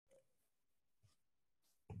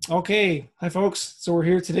Okay, hi folks. So we're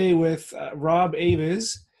here today with Rob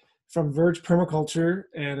Avis from Verge Permaculture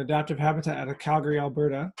and Adaptive Habitat out of Calgary,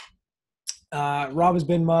 Alberta. Rob has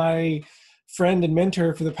been my friend and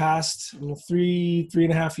mentor for the past three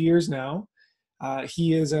and a half years now.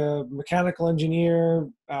 He is a mechanical engineer,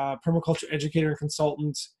 permaculture educator, and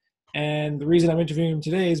consultant. And the reason I'm interviewing him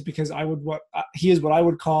today is because he is what I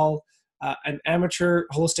would call an amateur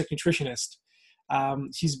holistic nutritionist.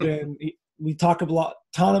 We talk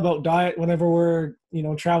ton about diet whenever we're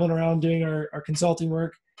traveling around doing our consulting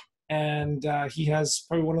work, and he has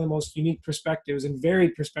probably one of the most unique perspectives and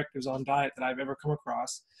varied perspectives on diet that I've ever come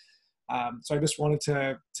across. So I just wanted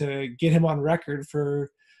to get him on record for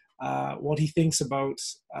what he thinks about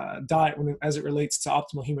diet as it relates to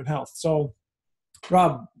optimal human health. So,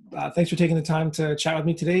 Rob, thanks for taking the time to chat with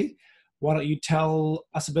me today. Why don't you tell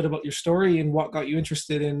us a bit about your story and what got you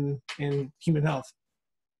interested in human health?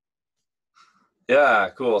 Yeah,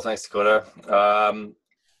 cool. Thanks, Dakota.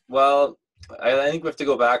 Well, I think we have to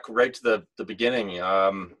go back right to the beginning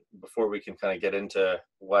before we can kind of get into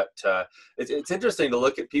what it's interesting to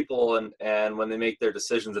look at people and when they make their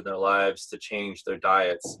decisions in their lives to change their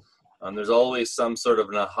diets. There's always some sort of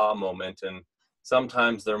an aha moment, and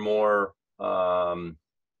sometimes they're more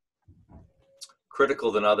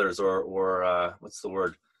critical than others, or what's the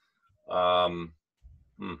word? I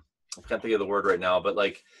can't think of the word right now, but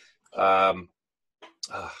like.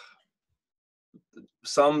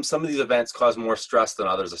 Some of these events cause more stress than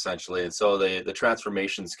others, essentially, and so the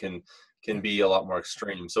transformations can be a lot more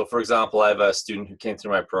extreme. So, for example, I have a student who came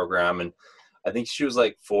through my program, and I think she was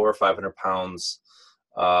like 400 or 500 pounds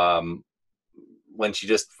when she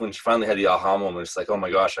finally had the aha moment. It's like, oh my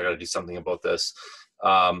gosh, I got to do something about this.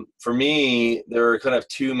 For me, there were kind of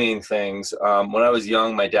two main things. When I was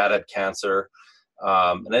young, my dad had cancer.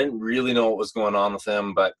 And I didn't really know what was going on with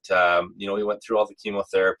him, but he went through all the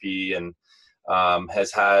chemotherapy and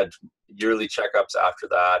has had yearly checkups after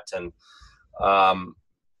that. And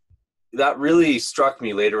that really struck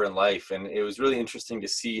me later in life. And it was really interesting to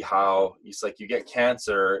see how it's like you get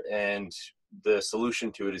cancer and the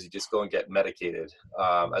solution to it is you just go and get medicated,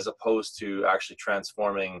 as opposed to actually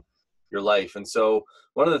transforming your life. And so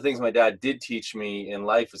one of the things my dad did teach me in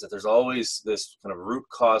life is that there's always this kind of root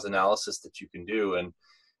cause analysis that you can do. And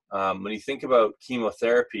when you think about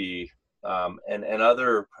chemotherapy and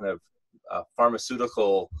other kind of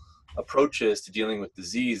pharmaceutical approaches to dealing with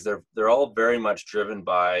disease, they're all very much driven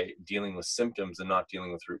by dealing with symptoms and not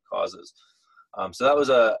dealing with root causes. So that was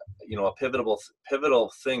a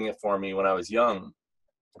pivotal thing for me when I was young.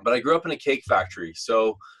 But I grew up in a cake factory.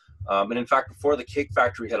 So and in fact, before the cake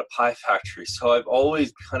factory had a pie factory. So I've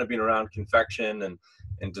always kind of been around confection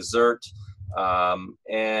and dessert.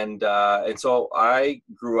 And so I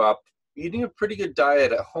grew up eating a pretty good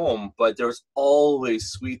diet at home, but there was always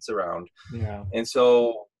sweets around. Yeah. And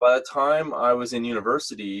so by the time I was in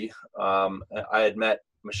university, I had met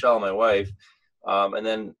Michelle, my wife, and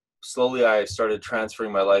then slowly I started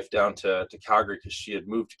transferring my life down to Calgary because she had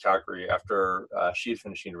moved to Calgary after she had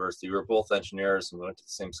finished university. We were both engineers and we went to the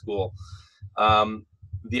same school.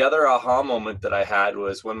 The other aha moment that I had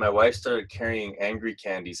was when my wife started carrying angry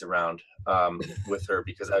candies around with her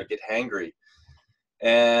because I would get hangry.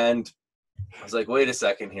 And I was like, wait a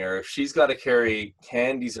second here. If she's got to carry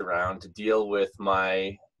candies around to deal with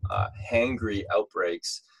my hangry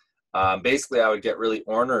outbreaks, basically I would get really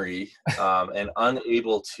ornery and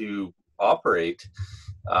unable to operate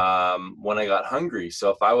when I got hungry.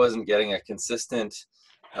 So if I wasn't getting a consistent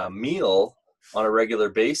meal on a regular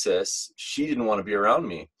basis, she didn't want to be around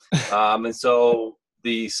me. And so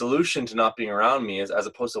the solution to not being around me is, as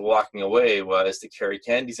opposed to walking away, was to carry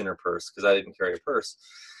candies in her purse because I didn't carry a purse.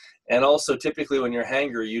 And also typically when you're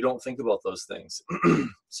hangry, you don't think about those things.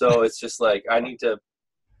 So it's just like, I need to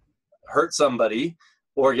hurt somebody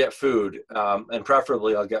or get food, and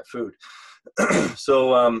preferably I'll get food.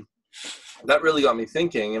 So that really got me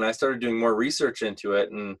thinking, and I started doing more research into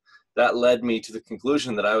it, and that led me to the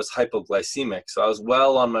conclusion that I was hypoglycemic. So I was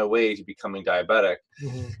well on my way to becoming diabetic.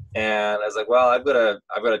 Mm-hmm. And I was like, well, I've got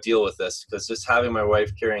to deal with this, because just having my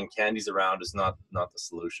wife carrying candies around is not the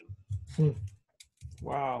solution.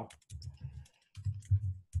 Wow.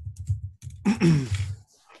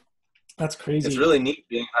 That's crazy. It's really neat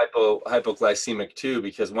being hypoglycemic too,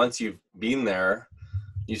 because once you've been there,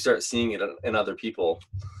 you start seeing it in other people.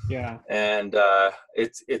 Yeah. And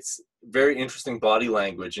it's very interesting body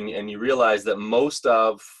language, and you realize that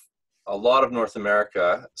a lot of North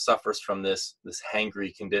America suffers from this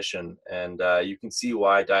hangry condition, and you can see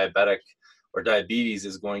why diabetic or diabetes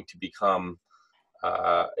is going to become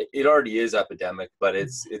it already is epidemic, but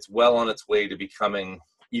it's well on its way to becoming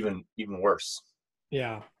even worse.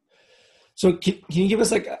 Yeah. So can you give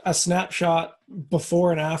us like a snapshot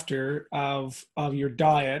before and after of your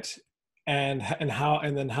diet, and then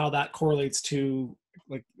how that correlates to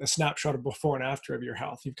like a snapshot of before and after of your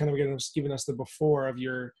health? You've kind of given us the before of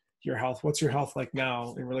your health. What's your health like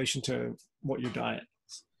now in relation to what your diet?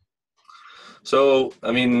 So,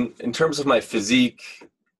 I mean, in terms of my physique,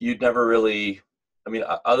 you'd never really, I mean,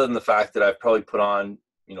 other than the fact that I've probably put on,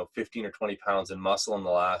 15 or 20 pounds in muscle in the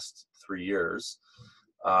last 3 years.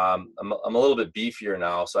 I'm a little bit beefier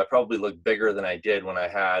now, so I probably look bigger than I did when I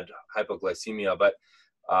had hypoglycemia, but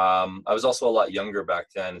I was also a lot younger back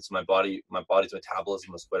then, so my body's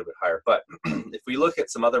metabolism was quite a bit higher. But if we look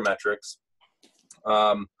at some other metrics,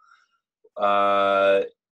 um,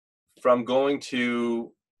 from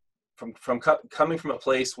coming from a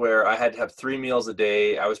place where I had to have 3 meals a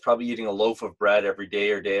day, I was probably eating a loaf of bread every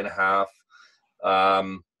day or day and a half.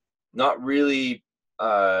 Not really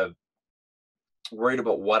worried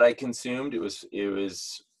about what I consumed. It was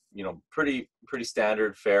pretty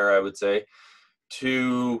standard fare, I would say.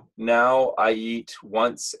 To now, I eat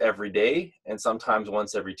once every day and sometimes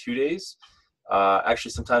once every 2 days.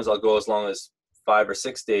 Actually, sometimes I'll go as long as 5 or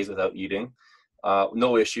 6 days without eating.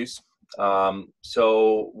 No issues.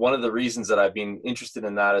 So one of the reasons that I've been interested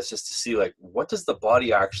in that is just to see, like, what does the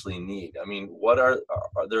body actually need? I mean,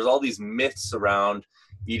 there's all these myths around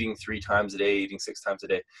eating 3 times a day, eating 6 times a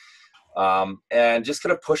day. And just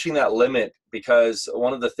kind of pushing that limit, because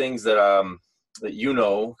one of the things that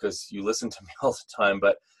because you listen to me all the time,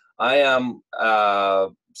 but I am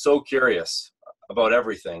so curious about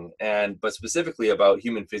everything, but specifically about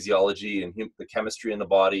human physiology and the chemistry in the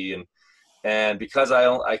body, and because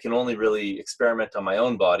I can only really experiment on my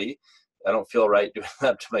own body. I don't feel right doing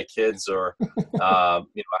that to my kids or asking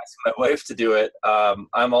my wife to do it.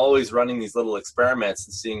 I'm always running these little experiments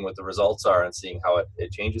and seeing what the results are and seeing how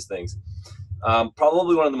it changes things.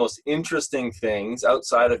 Probably one of the most interesting things,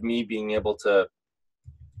 outside of me being able to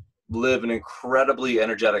live an incredibly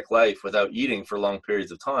energetic life without eating for long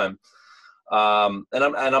periods of time. And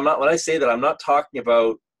I'm not, when I say that, I'm not talking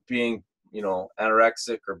about being,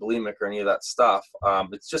 anorexic or bulimic or any of that stuff.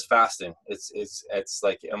 It's just fasting. It's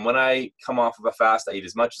like, and when I come off of a fast, I eat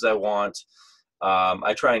as much as I want.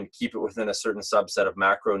 I try and keep it within a certain subset of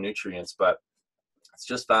macronutrients, but it's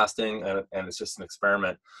just fasting, and it's just an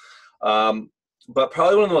experiment. But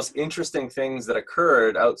probably one of the most interesting things that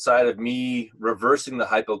occurred outside of me reversing the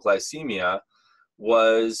hypoglycemia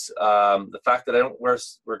was the fact that I don't wear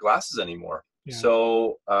glasses anymore. Yeah.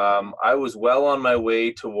 So I was well on my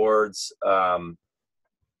way towards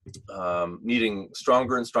needing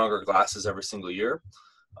stronger and stronger glasses every single year.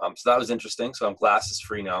 So that was interesting. So I'm glasses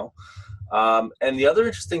free now. And the other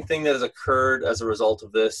interesting thing that has occurred as a result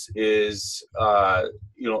of this is,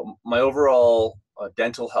 my overall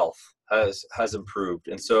dental health has improved.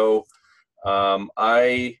 And so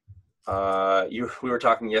we were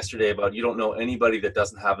talking yesterday about, you don't know anybody that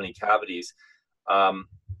doesn't have any cavities.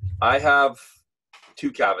 I have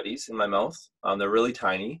 2 cavities in my mouth. They're really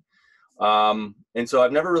tiny. And so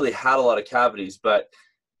I've never really had a lot of cavities, but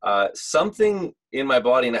something in my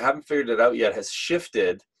body, and I haven't figured it out yet, has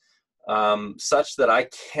shifted such that I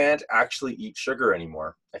can't actually eat sugar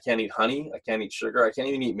anymore. I can't eat honey. I can't eat sugar. I can't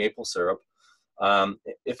even eat maple syrup.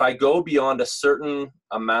 If I go beyond a certain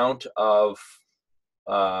amount of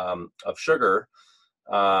sugar,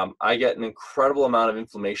 I get an incredible amount of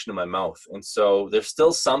inflammation in my mouth. And so there's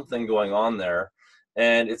still something going on there,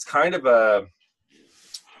 and it's kind of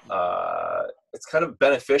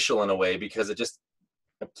beneficial in a way, because it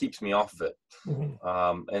keeps me off of it.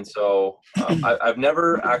 Mm-hmm. And so I've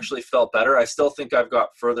never actually felt better. I still think I've got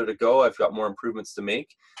further to go. I've got more improvements to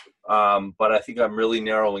make. But I think I'm really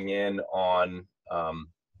narrowing in on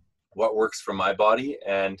what works for my body.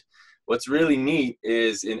 And what's really neat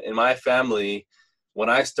is in my family, when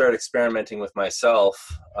I start experimenting with myself,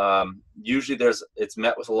 usually it's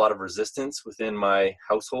met with a lot of resistance within my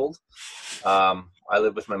household. I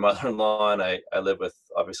live with my mother-in-law, and I live with,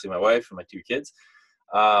 obviously, my wife and my 2 kids.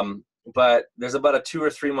 But there's about a 2 or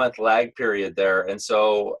 3 month lag period there. And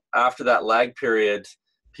so after that lag period,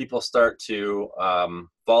 people start to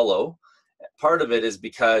follow. Part of it is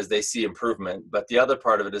because they see improvement, but the other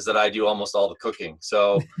part of it is that I do almost all the cooking.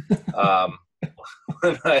 So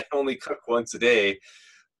when I only cook once a day,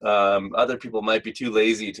 other people might be too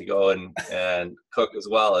lazy to go and cook as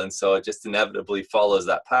well. And so it just inevitably follows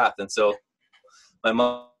that path. And so my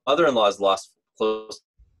mother-in-law has lost close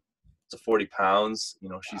to 40 pounds.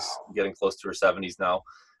 She's getting close to her 70s now.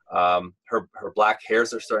 Her black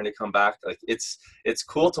hairs are starting to come back. Like it's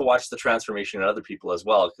cool to watch the transformation in other people as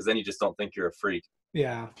well, because then you just don't think you're a freak.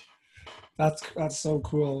 Yeah, that's so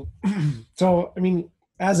cool. So, I mean,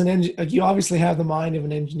 as an like you obviously have the mind of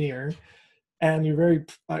an engineer, and you're very,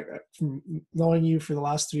 from knowing you for the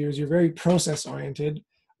last 3 years, you're very process oriented.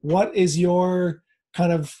 What is your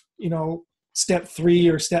kind of, step 3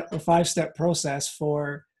 or 5-step process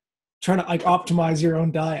for trying to like optimize your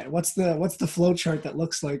own diet? What's the flow chart that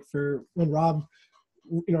looks like for when Rob,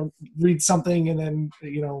 reads something, and then,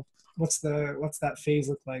 what's that phase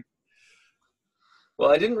look like?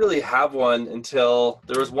 Well, I didn't really have one until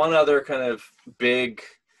there was one other kind of big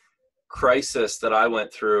crisis that I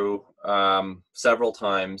went through several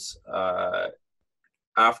times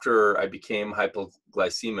after I became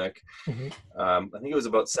hypoglycemic. Mm-hmm. I think it was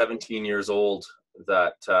about 17 years old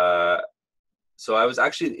that, so I was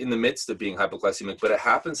actually in the midst of being hypoglycemic, but it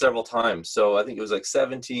happened several times. So I think it was like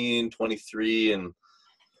 17, 23, and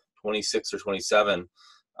 26 or 27.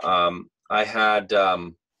 I had,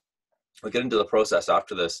 I'll get into the process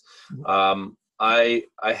after this. I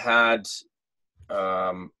had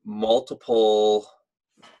multiple,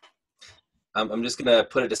 I'm just going to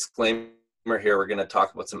put a disclaimer here. We're going to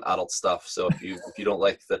talk about some adult stuff. So if you don't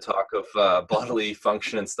like the talk of bodily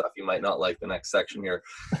function and stuff, you might not like the next section here.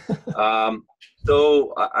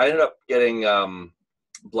 So I ended up getting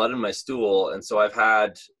blood in my stool. And so I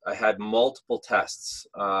had multiple tests.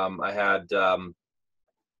 I had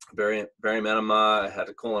enema, I had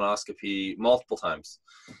a colonoscopy multiple times.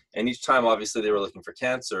 And each time, obviously, they were looking for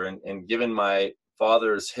cancer. And given my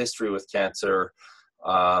father's history with cancer,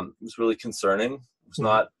 it was really concerning. It was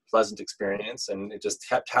not a pleasant experience. And it just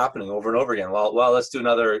kept happening over and over again. Well, let's do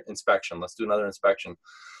another inspection. Let's do another inspection.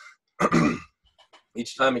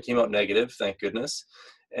 Each time it came out negative, thank goodness.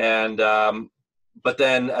 And, but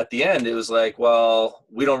then at the end, it was like, well,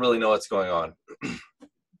 we don't really know what's going on.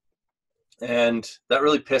 And that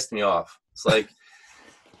really pissed me off. It's like,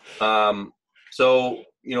 so,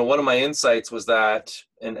 one of my insights was that,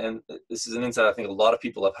 and this is an insight I think a lot of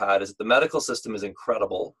people have had, is that the medical system is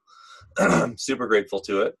incredible. I'm super grateful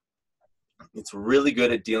to it. It's really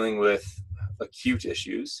good at dealing with acute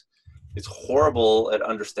issues. It's horrible at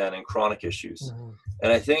understanding chronic issues. Mm-hmm.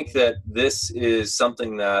 And I think that this is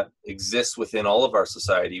something that exists within all of our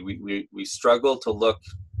society. We struggle to look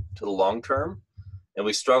to the long term, and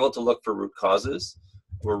we struggle to look for root causes.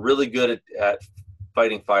 We're really good at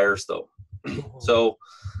fighting fires, though. So,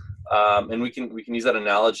 and we can use that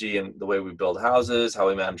analogy in the way we build houses, how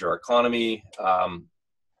we manage our economy.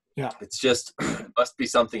 It's just, it must be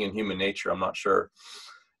something in human nature. I'm not sure.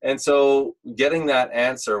 And so getting that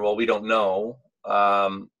answer, well, we don't know,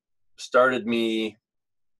 started me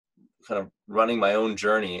kind of running my own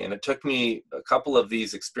journey. And it took me a couple of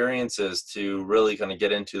these experiences to really kind of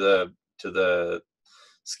get into the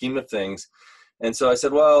scheme of things. And so I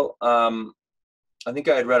said, well, I think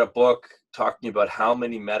I had read a book talking about how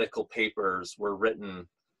many medical papers were written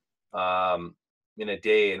in a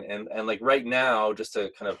day. And like right now, just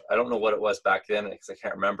to kind of, I don't know what it was back then because I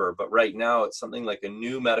can't remember, but right now it's something like a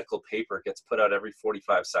new medical paper gets put out every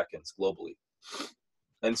 45 seconds globally.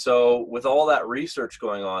 And so with all that research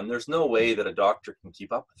going on, there's no way that a doctor can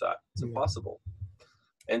keep up with that. It's impossible.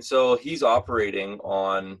 And so he's operating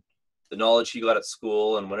on the knowledge he got at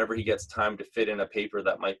school, and whenever he gets time to fit in a paper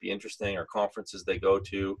that might be interesting, or conferences they go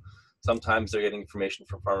to, sometimes they're getting information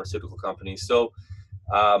from pharmaceutical companies. So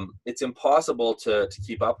it's impossible to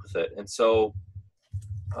keep up with it. And so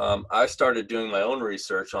I started doing my own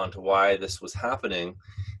research onto why this was happening,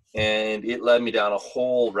 and it led me down a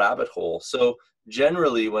whole rabbit hole. So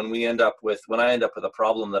generally when I end up with a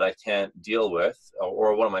problem that I can't deal with,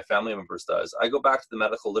 or one of my family members does, I go back to the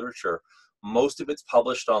medical literature. Most of it's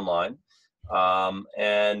published online.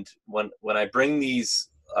 And when I bring these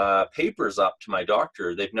papers up to my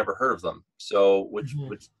doctor, they've never heard of them. So, which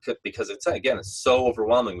because it's so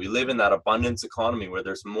overwhelming. We live in that abundance economy where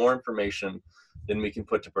there's more information than we can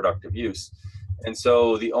put to productive use. And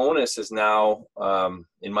so the onus is now,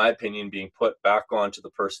 in my opinion, being put back onto the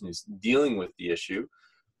person who's dealing with the issue,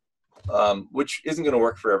 which isn't going to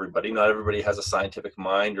work for everybody. Not everybody has a scientific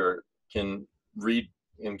mind or can read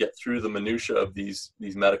and get through the minutia of these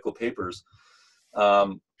medical papers.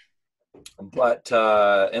 But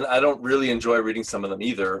and I don't really enjoy reading some of them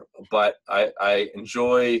either, but I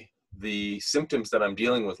enjoy the symptoms that I'm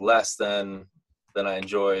dealing with less than I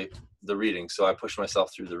enjoy the reading. So I push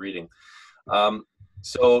myself through the reading.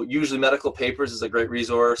 So usually medical papers is a great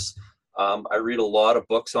resource. I read a lot of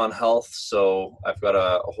books on health. So I've got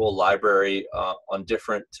a whole library on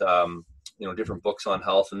different books on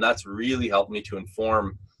health. And that's really helped me to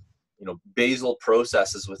inform, basal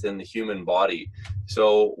processes within the human body.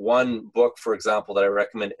 So one book, for example, that I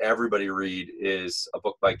recommend everybody read is a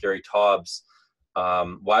book by Gary Taubes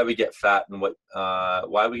why we get fat and what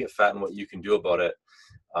you can do about it.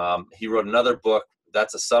 He wrote another book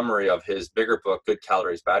that's a summary of his bigger book, Good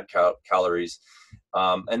Calories, Bad Calories.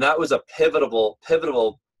 And that was a pivotal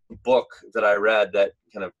book that I read that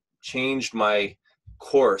kind of changed my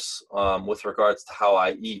course with regards to how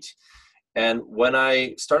I eat. And when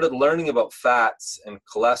I started learning about fats and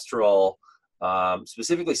cholesterol,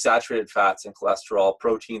 specifically saturated fats and cholesterol,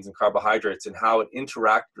 proteins and carbohydrates, and how it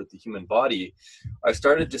interacted with the human body, I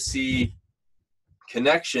started to see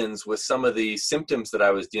connections with some of the symptoms that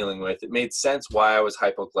I was dealing with. It made sense why I was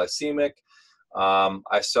hypoglycemic.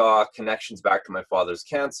 I saw connections back to my father's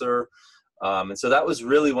cancer. And so that was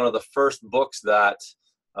really one of the first books that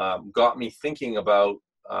got me thinking about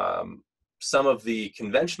some of the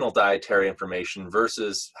conventional dietary information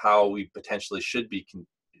versus how we potentially should be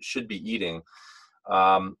eating.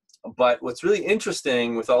 But what's really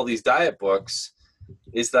interesting with all these diet books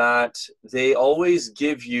is that they always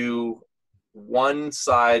give you one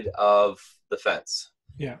side of the fence.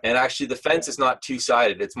 Yeah. And actually the fence is not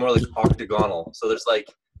two-sided. It's more like octagonal. So there's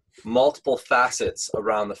like multiple facets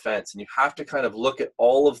around the fence, and you have to kind of look at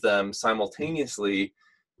all of them simultaneously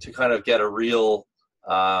to kind of get a real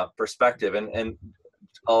perspective. And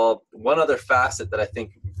one other facet that I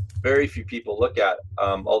think very few people look at,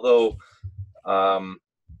 although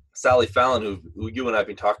Sally Fallon, who you and I have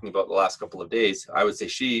been talking about the last couple of days, I would say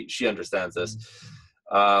she understands this,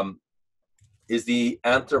 is the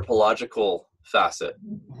anthropological facet.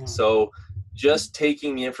 So just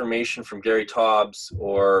taking the information from Gary Taubes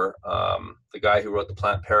or the guy who wrote The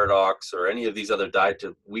Plant Paradox or any of these other Diet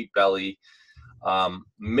to Wheat Belly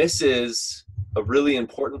misses a really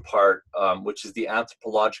important part, which is the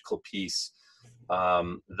anthropological piece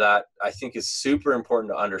that I think is super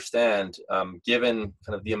important to understand, given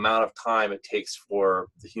kind of the amount of time it takes for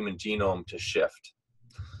the human genome to shift.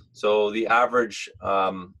 So the average,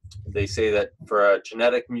 they say that for a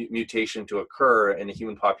genetic mutation to occur in a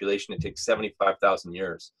human population, it takes 75,000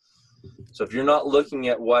 years. So if you're not looking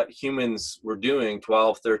at what humans were doing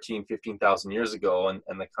 12, 13, 15,000 years ago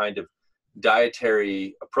and the kind of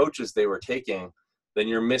dietary approaches they were taking, then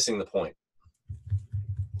you're missing the point.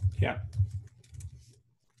 Yeah,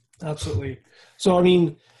 absolutely. So, I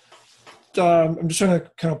mean, I'm just trying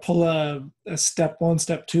to kind of pull a step one,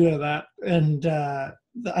 step two out of that. And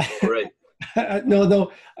right.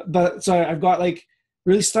 No, but sorry, I've got like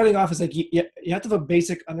really starting off is like, you have to have a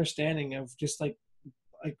basic understanding of just like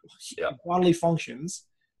bodily functions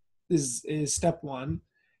is step one.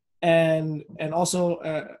 And also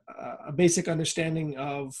a basic understanding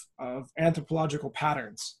of anthropological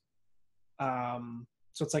patterns.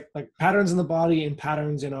 So it's like patterns in the body and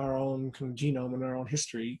patterns in our own kind of genome and our own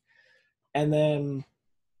history. And then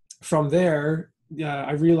from there,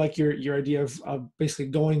 I really like your idea of basically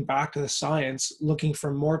going back to the science, looking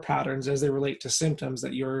for more patterns as they relate to symptoms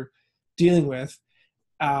that you're dealing with.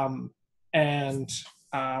 But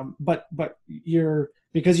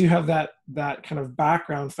because you have that kind of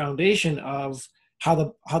background foundation of how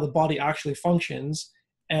the body actually functions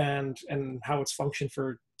and how it's functioned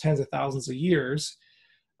for tens of thousands of years,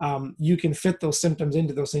 you can fit those symptoms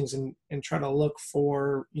into those things and try to look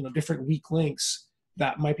for different weak links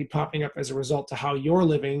that might be popping up as a result to how you're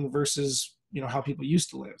living versus how people used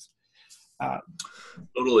to live.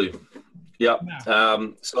 Totally. Yeah.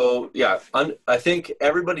 So yeah, I think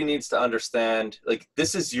everybody needs to understand, like,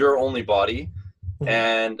 this is your only body. Mm-hmm.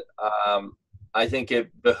 And I think it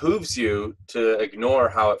behooves you to ignore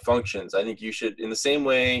how it functions. I think you should, in the same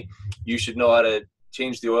way, you should know how to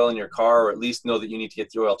change the oil in your car, or at least know that you need to get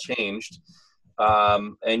the oil changed.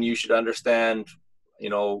 And you should understand,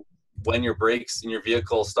 when your brakes in your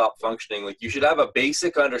vehicle stop functioning. Like, you should have a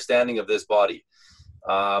basic understanding of this body.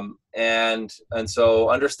 And so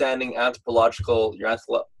understanding your anthropological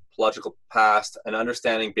past and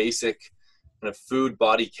understanding basic kind of food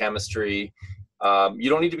body chemistry. You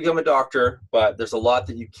don't need to become a doctor, but there's a lot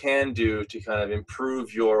that you can do to kind of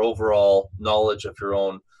improve your overall knowledge of your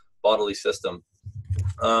own bodily system.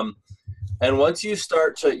 And once you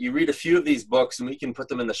you read a few of these books, and we can put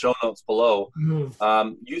them in the show notes below,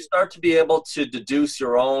 you start to be able to deduce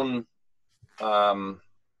your own, come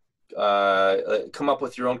up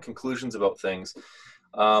with your own conclusions about things.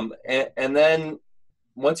 And then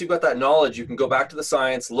once you've got that knowledge, you can go back to the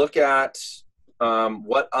science, look at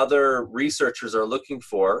what other researchers are looking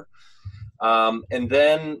for. And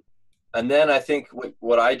then I think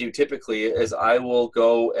what I do typically is I will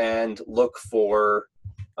go and look for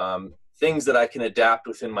things that I can adapt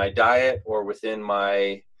within my diet or within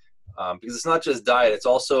my, because it's not just diet, it's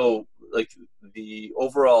also like the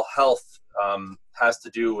overall health has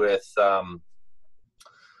to do with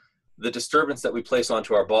the disturbance that we place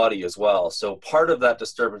onto our body as well. So part of that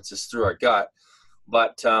disturbance is through our gut.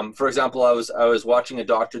 But for example, I was watching a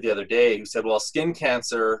doctor the other day who said, well, skin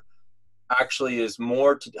cancer actually has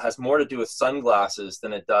more to do with sunglasses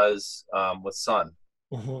than it does with sun.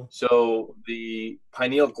 Mm-hmm. So the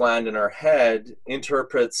pineal gland in our head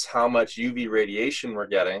interprets how much UV radiation we're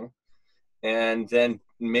getting, and then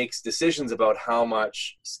makes decisions about how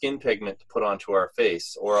much skin pigment to put onto our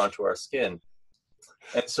face or onto our skin.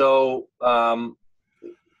 And so,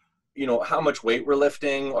 you know, how much weight we're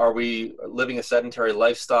lifting, are we living a sedentary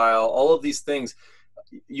lifestyle, all of these things.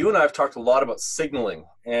 You and I have talked a lot about signaling.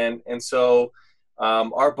 And so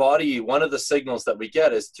our body, one of the signals that we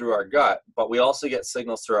get is through our gut, but we also get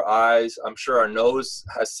signals through our eyes. I'm sure our nose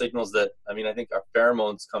has signals that, I mean, I think our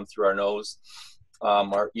pheromones come through our nose,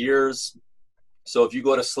 our ears. So if you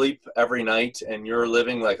go to sleep every night and you're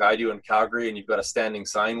living like I do in Calgary and you've got a standing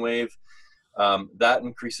sine wave, that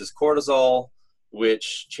increases cortisol,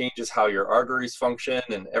 which changes how your arteries function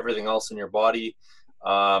and everything else in your body.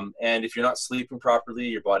 And if you're not sleeping properly,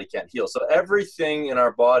 your body can't heal. So everything in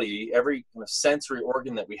our body, every kind of sensory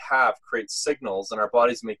organ that we have creates signals, and our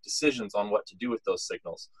bodies make decisions on what to do with those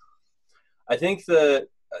signals. I think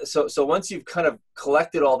so once you've kind of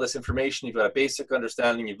collected all this information, you've got a basic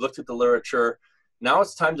understanding, you've looked at the literature, now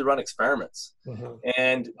it's time to run experiments. Mm-hmm.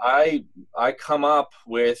 And I come up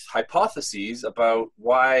with hypotheses about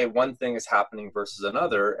why one thing is happening versus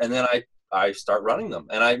another, and then I start running them,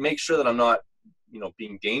 and I make sure that I'm not, you know,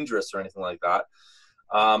 being dangerous or anything like that.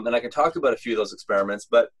 And I can talk about a few of those experiments,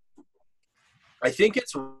 but I think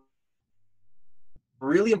it's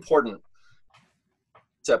really important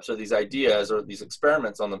concepts or these ideas or these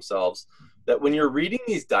experiments on themselves, that when you're reading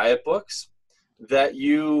these diet books, that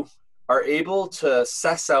you are able to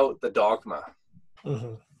suss out the dogma.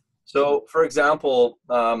 Mm-hmm. So for example,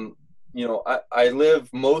 you know, I live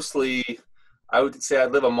mostly, I would say I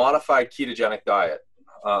live a modified ketogenic diet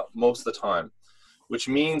most of the time, which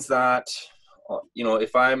means that, you know,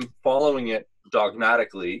 if I'm following it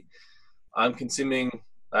dogmatically, I'm consuming,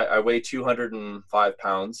 I weigh 205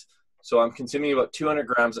 pounds. So I'm consuming about 200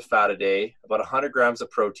 grams of fat a day, about 100 grams of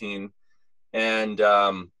protein, and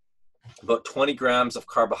about 20 grams of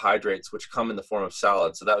carbohydrates, which come in the form of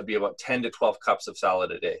salad. So that would be about 10 to 12 cups of salad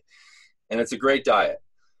a day. And it's a great diet.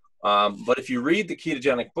 But if you read the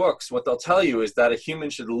ketogenic books, what they'll tell you is that a human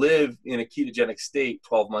should live in a ketogenic state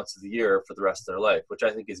 12 months of the year for the rest of their life, which I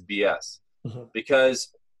think is BS. Mm-hmm.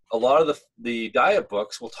 Because a lot of the diet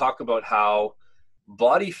books will talk about how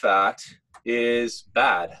body fat is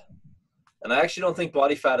bad. And I actually don't think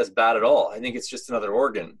body fat is bad at all. I think it's just another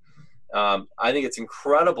organ. I think it's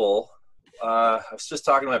incredible. I was just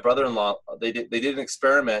talking to my brother-in-law. They did an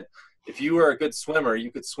experiment. If you were a good swimmer,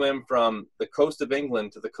 you could swim from the coast of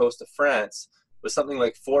England to the coast of France with something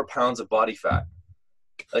like 4 pounds of body fat.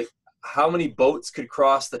 Like, how many boats could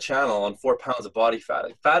cross the channel on 4 pounds of body fat?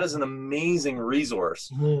 Like, fat is an amazing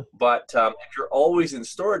resource, mm-hmm. But if you're always in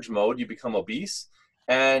storage mode, you become obese.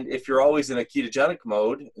 And if you're always in a ketogenic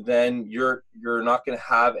mode, then you're not going to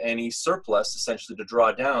have any surplus essentially to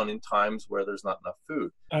draw down in times where there's not enough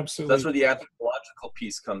food. Absolutely. So that's where the anthropological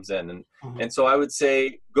piece comes in. And so I would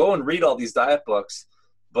say go and read all these diet books.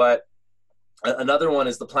 But another one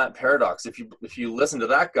is the plant paradox. If you listen to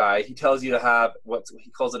that guy, he tells you to have what he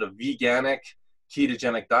calls it a veganic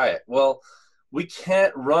ketogenic diet. Well, we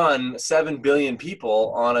can't run 7 billion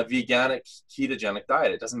people on a veganic ketogenic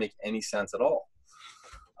diet. It doesn't make any sense at all.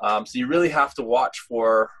 So you really have to watch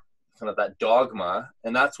for kind of that dogma,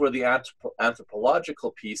 and that's where the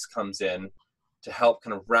anthropological piece comes in to help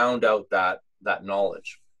kind of round out that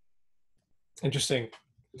knowledge. Interesting.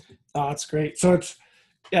 Oh, that's great. So it's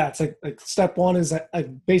like step one is a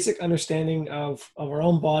basic understanding of our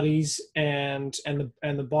own bodies and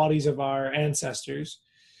the bodies of our ancestors.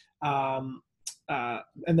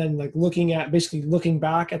 And then like looking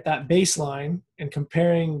back at that baseline and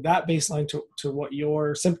comparing that baseline to what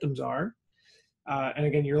your symptoms are. And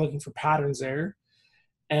again, you're looking for patterns there.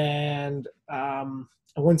 And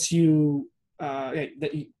once you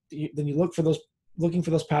then you looking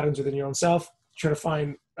for those patterns within your own self, try to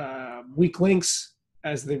find weak links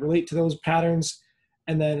as they relate to those patterns.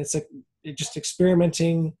 And then it's like just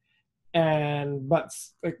experimenting, but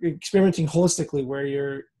experimenting holistically, where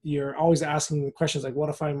you're always asking the questions like, what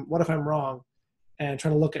if I'm wrong, and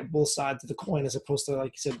trying to look at both sides of the coin as opposed to,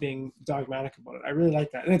 like you said, being dogmatic about it. I really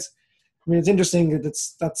like that. And it's interesting that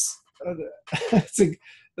that's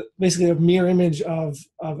basically a mirror image of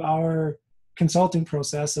our consulting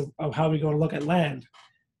process of how we go to look at land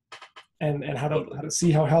and how to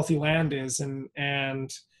see how healthy land is,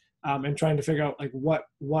 and trying to figure out like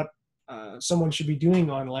what someone should be doing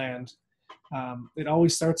on land, it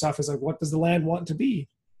always starts off as like, what does the land want to be?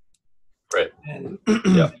 Right. And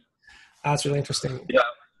Yeah. that's really interesting. Yeah.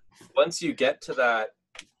 Once you get to that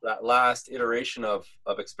last iteration of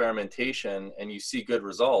experimentation and you see good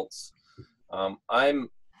results, I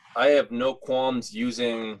have no qualms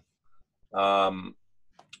using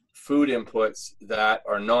food inputs that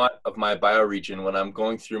are not of my bioregion when I'm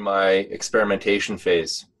going through my experimentation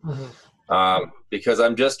phase. Because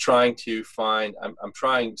I'm just trying to find, I'm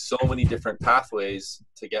trying so many different pathways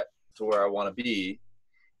to get to where I want to be.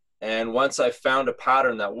 And once I've found a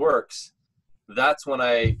pattern that works, that's when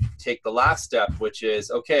I take the last step, which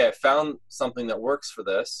is, okay, I found something that works for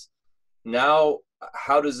this. Now,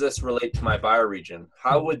 how does this relate to my bioregion?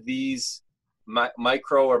 How would these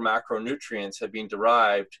micro or macronutrients have been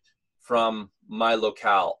derived from my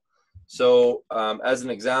locale? So as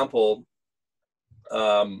an example,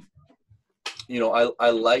 you know,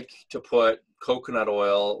 I like to put coconut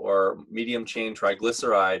oil or medium chain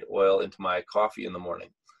triglyceride oil into my coffee in the morning.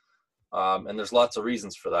 And there's lots of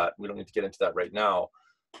reasons for that. We don't need to get into that right now.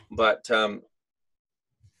 But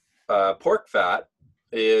pork fat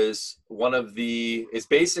is one of the, is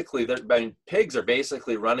basically, I mean, pigs are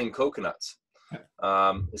basically running coconuts.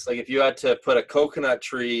 It's like if you had to put a coconut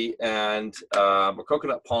tree and a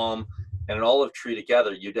coconut palm and an olive tree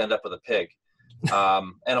together, you'd end up with a pig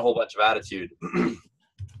and a whole bunch of attitude.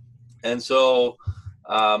 And so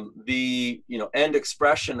the end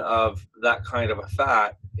expression of that kind of a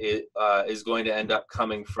fat is going to end up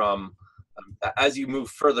coming from, as you move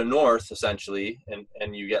further north, essentially,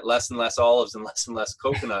 and you get less and less olives and less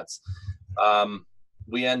coconuts,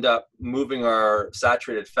 we end up moving our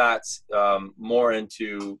saturated fats more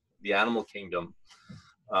into the animal kingdom.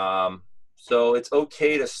 So it's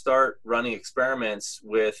okay to start running experiments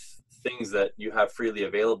with things that you have freely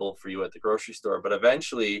available for you at the grocery store, but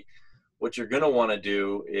eventually what you're going to want to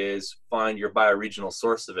do is find your bioregional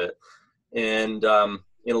source of it. And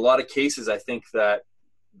in a lot of cases, I think that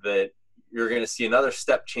you're going to see another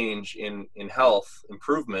step change in health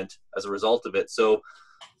improvement as a result of it. So,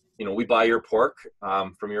 we buy your pork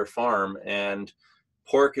from your farm, and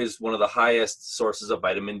pork is one of the highest sources of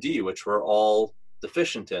vitamin D, which we're all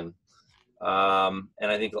deficient in. And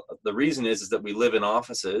I think the reason is that we live in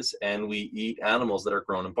offices and we eat animals that are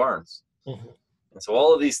grown in barns. Mm-hmm. And so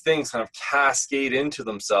all of these things kind of cascade into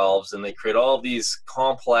themselves, and they create all of these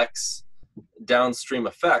complex downstream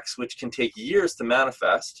effects, which can take years to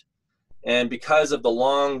manifest. And because of the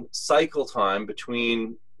long cycle time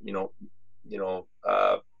between,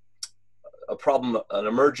 a problem, an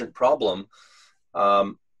emergent problem,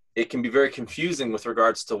 it can be very confusing with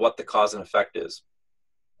regards to what the cause and effect is.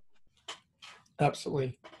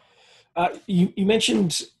 Absolutely. You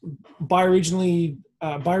mentioned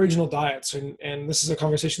bioregional diets, and this is a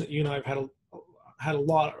conversation that you and I have had a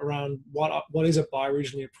lot around what is a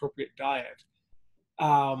bioregionally appropriate diet.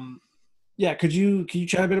 Yeah, could you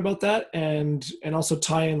chat a bit about that, and also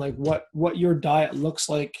tie in like what your diet looks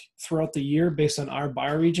like throughout the year based on our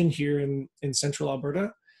bioregion here in central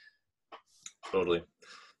Alberta? Totally.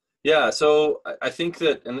 Yeah, so I think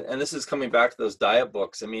that, and this is coming back to those diet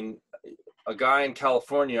books. I mean, a guy in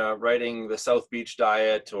California writing the South Beach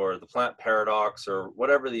Diet or the Plant Paradox or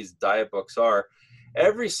whatever these diet books are,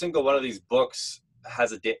 every single one of these books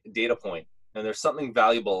has a data point, and there's something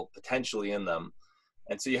valuable potentially in them.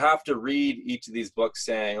 And so you have to read each of these books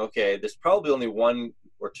saying, okay, there's probably only one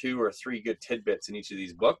or two or three good tidbits in each of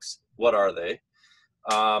these books. What are they?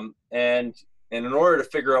 And in order to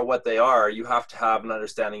figure out what they are, you have to have an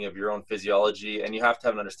understanding of your own physiology, and you have to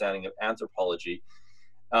have an understanding of anthropology.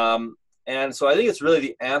 And so I think it's really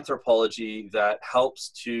the anthropology that helps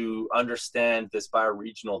to understand this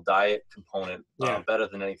bioregional diet component better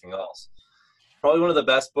than anything else. Probably one of the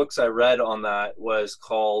best books I read on that was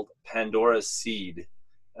called Pandora's Seed.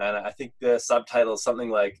 And I think the subtitle is something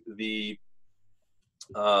like the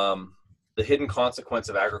Hidden Consequence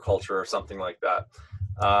of Agriculture or something like that.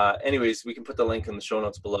 Anyways, we can put the link in the show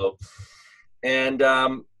notes below. And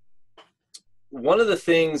one of the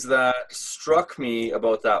things that struck me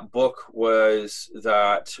about that book was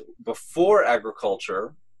that before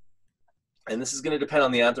agriculture, and this is going to depend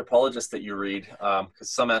on the anthropologist that you read, because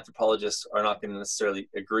some anthropologists are not going to necessarily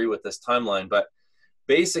agree with this timeline, but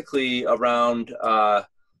basically around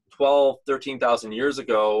 13,000 years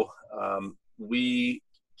ago, we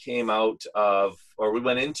came out of, or we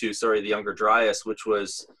went into, the Younger Dryas, which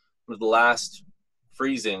was the last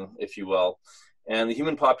freezing, if you will. And the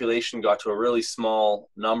human population got to a really small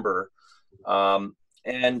number.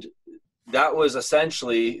 And that was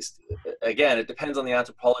essentially, again, it depends on the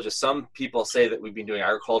anthropologist. Some people say that we've been doing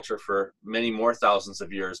agriculture for many more thousands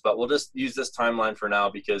of years, but we'll just use this timeline for now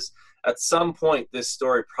because at some point this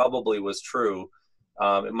story probably was true.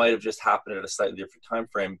 It might have just happened at a slightly different time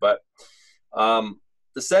frame, but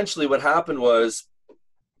essentially what happened was,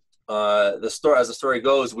 as the story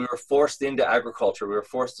goes, we were forced into agriculture. We were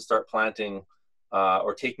forced to start planting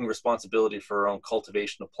or taking responsibility for our own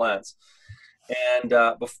cultivation of plants. And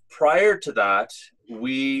prior to that,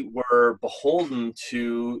 we were beholden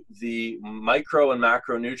to the micro and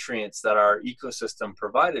macronutrients that our ecosystem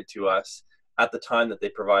provided to us at the time that they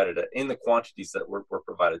provided it, in the quantities that were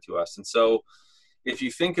provided to us. And so if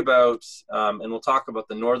you think about, and we'll talk about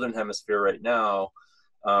the Northern Hemisphere right now,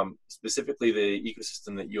 specifically the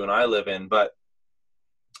ecosystem that you and I live in, but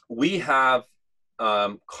we have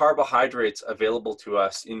carbohydrates available to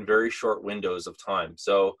us in very short windows of time.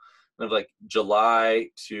 So kind of like July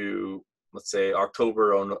to, let's say,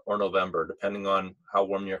 October or November, depending on how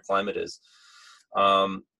warm your climate is.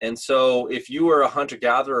 And so if you were a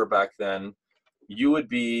hunter-gatherer back then, you would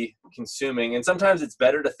be consuming, and sometimes it's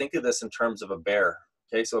better to think of this in terms of a bear.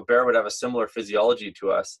 Okay, so a bear would have a similar physiology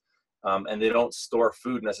to us, and they don't store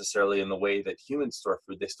food necessarily in the way that humans store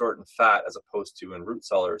food. They store it in fat as opposed to in root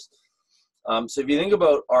cellars. So if you think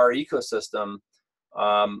about our ecosystem,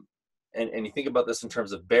 and you think about this in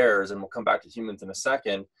terms of bears, and we'll come back to humans in a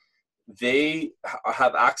second, they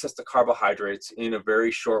have access to carbohydrates in a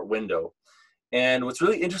very short window. And what's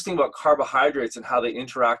really interesting about carbohydrates and how they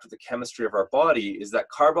interact with the chemistry of our body is that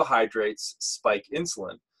carbohydrates spike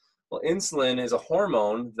insulin. Well, insulin is a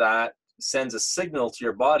hormone that sends a signal to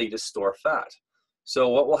your body to store fat. So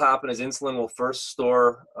what will happen is insulin will first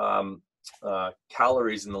store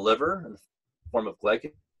calories in the liver in the form of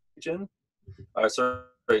glycogen,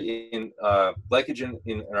 glycogen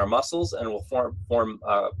in our muscles, and will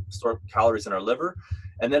store calories in our liver.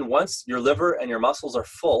 And then once your liver and your muscles are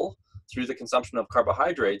full through the consumption of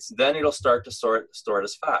carbohydrates, then it'll start to store it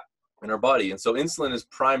as fat in our body. And so insulin is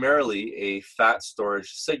primarily a fat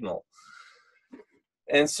storage signal.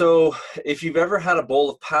 And so if you've ever had a bowl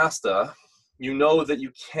of pasta, you know that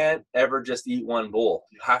you can't ever just eat one bowl.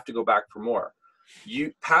 You have to go back for more.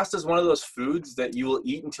 Pasta is one of those foods that you will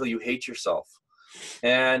eat until you hate yourself.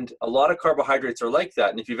 And a lot of carbohydrates are like that.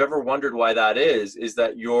 And if you've ever wondered why that is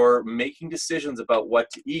that you're making decisions about what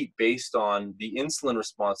to eat based on the insulin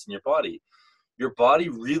response in your body. Your body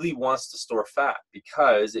really wants to store fat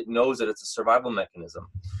because it knows that it's a survival mechanism.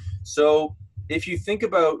 So if you think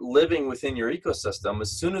about living within your ecosystem,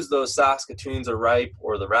 as soon as those Saskatoons are ripe,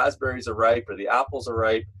 or the raspberries are ripe, or the apples are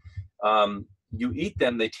ripe, you eat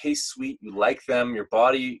them, they taste sweet, you like them, your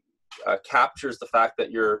body captures the fact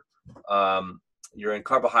that you're in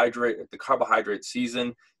the carbohydrate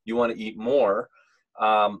season, you want to eat more.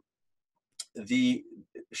 The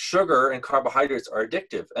sugar and carbohydrates are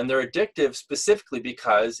addictive, and they're addictive specifically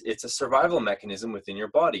because it's a survival mechanism within your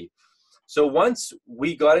body. So once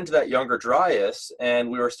we got into that younger dryas and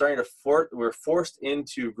we were forced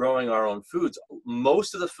into growing our own foods,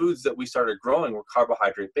 most of the foods that we started growing were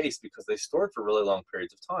carbohydrate based because they stored for really long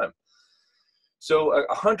periods of time. So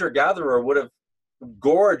a hunter-gatherer would have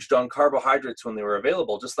gorged on carbohydrates when they were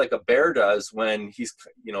available, just like a bear does when he's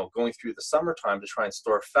going through the summertime to try and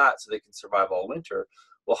store fat so they can survive all winter.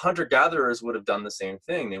 Well, hunter-gatherers would have done the same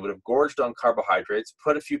thing. They would have gorged on carbohydrates,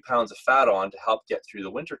 put a few pounds of fat on to help get through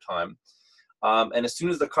the wintertime. And as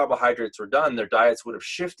soon as the carbohydrates were done, their diets would have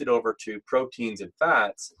shifted over to proteins and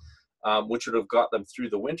fats, which would have got them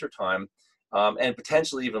through the wintertime, and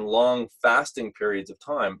potentially even long fasting periods of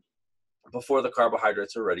time before the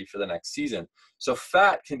carbohydrates are ready for the next season. So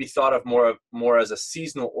fat can be thought of more as a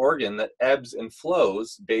seasonal organ that ebbs and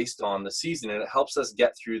flows based on the season, and it helps us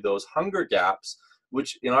get through those hunger gaps,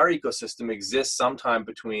 which in our ecosystem exists sometime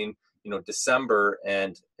between December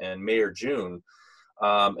and May or June.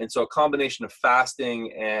 And so a combination of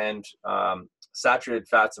fasting and saturated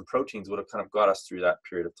fats and proteins would have kind of got us through that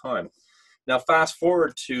period of time. Now fast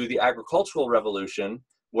forward to the agricultural revolution,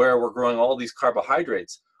 where we're growing all these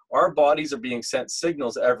carbohydrates. Our bodies are being sent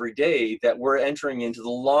signals every day that we're entering into the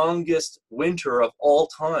longest winter of all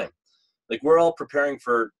time. Like, we're all preparing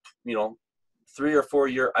for 3 or 4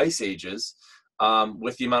 year ice ages,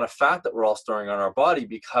 with the amount of fat that we're all storing on our body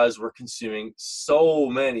because we're consuming so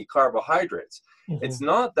many carbohydrates. Mm-hmm. It's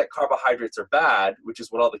not that carbohydrates are bad, which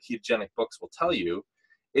is what all the ketogenic books will tell you.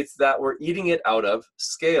 It's that we're eating it out of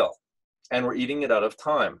scale, and we're eating it out of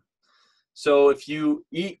time. So if you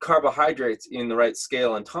eat carbohydrates in the right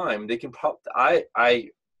scale and time, they can I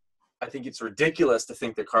think it's ridiculous to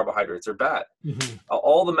think that carbohydrates are bad. Mm-hmm.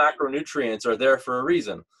 All the macronutrients are there for a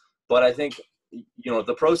reason. But I think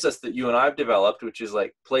the process that you and I've developed, which is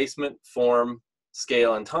like placement, form,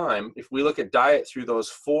 scale, and time, if we look at diet through those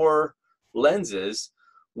 4 lenses,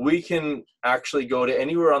 we can actually go to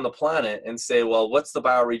anywhere on the planet and say, well, what's the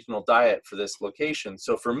bioregional diet for this location?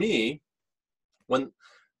 So for me,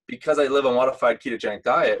 because I live a modified ketogenic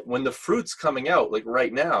diet, when the fruit's coming out, like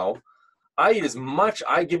right now, I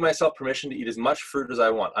give myself permission to eat as much fruit as I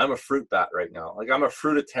want. I'm a fruit bat right now. Like, I'm a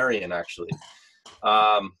fruitarian, actually.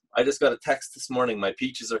 I just got a text this morning. My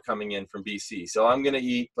peaches are coming in from BC. So I'm going to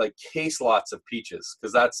eat like case lots of peaches,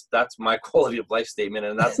 because that's my quality of life statement.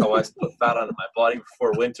 And that's how I put fat onto my body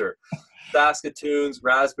before winter. Saskatoons,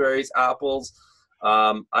 raspberries, apples.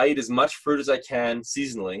 I eat as much fruit as I can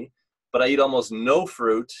seasonally, but I eat almost no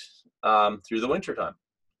fruit through the wintertime.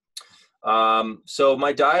 So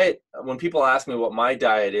my diet, when people ask me what my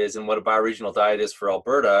diet is and what a bioregional diet is for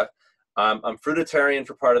Alberta, I'm fruitarian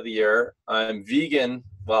for part of the year. I'm vegan.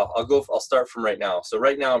 Well, I'll start from right now. So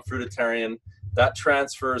right now I'm fruitarian. That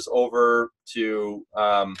transfers over to,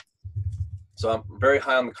 so I'm very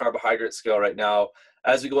high on the carbohydrate scale right now.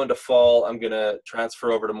 As we go into fall, I'm going to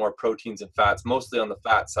transfer over to more proteins and fats, mostly on the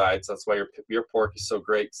fat side. So that's why your pork is so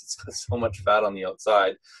great, because it's got so much fat on the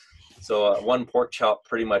outside. So one pork chop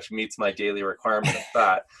pretty much meets my daily requirement of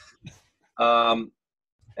fat.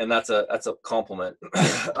 And that's a compliment.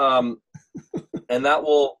 And that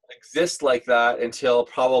will exist like that until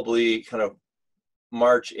probably kind of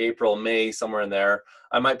March, April, May, somewhere in there.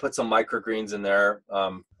 I might put some microgreens in there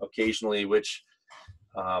occasionally, which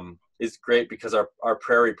is great because our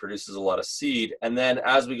prairie produces a lot of seed. And then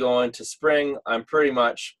as we go into spring, I'm pretty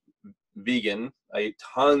much vegan. I eat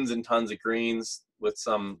tons and tons of greens with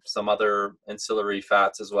some other ancillary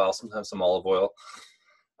fats as well, sometimes some olive oil,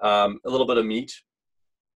 a little bit of meat.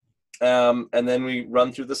 And then we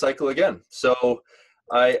run through the cycle again. So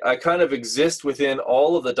I kind of exist within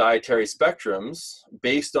all of the dietary spectrums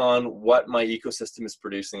based on what my ecosystem is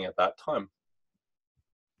producing at that time.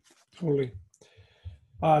 Totally.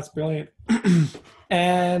 Oh, that's brilliant.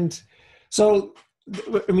 And so,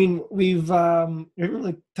 I mean, we haven't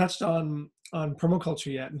really touched on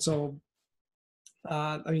permaculture yet. And so,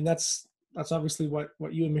 I mean, that's obviously what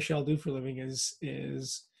you and Michelle do for a living is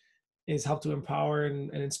help to empower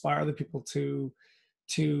and inspire other people to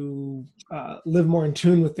live more in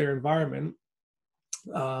tune with their environment.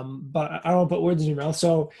 But I don't want to put words in your mouth.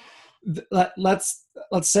 So let's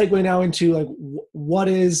segue now into like what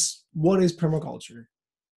is permaculture?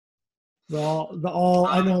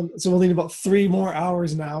 I know. So we'll need about 3 more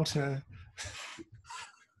hours now to.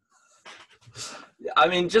 I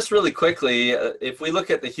mean, just really quickly, if we look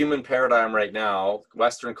at the human paradigm right now,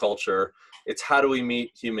 Western culture, it's how do we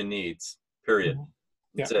meet human needs, period. Mm-hmm.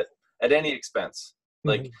 That's it, at any expense.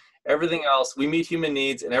 Like everything else, we meet human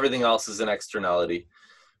needs and everything else is an externality.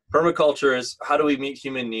 Permaculture is how do we meet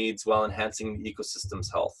human needs while enhancing the ecosystem's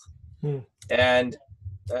health? And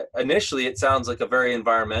initially, it sounds like a very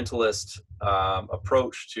environmentalist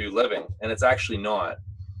approach to living, and it's actually not.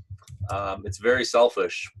 It's very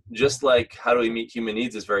selfish. Just like how do we meet human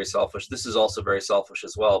needs is very selfish. This is also very selfish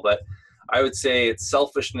as well. But I would say it's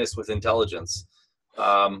selfishness with intelligence,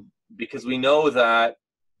 because we know that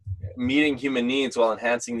meeting human needs while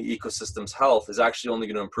enhancing the ecosystem's health is actually only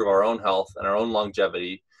going to improve our own health and our own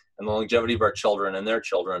longevity and the longevity of our children and their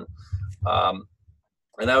children. And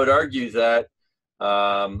I would argue that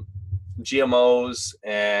GMOs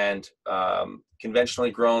and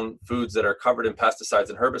conventionally grown foods that are covered in pesticides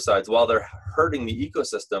and herbicides, while they're hurting the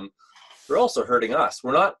ecosystem, they're also hurting us.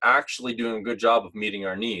 We're not actually doing a good job of meeting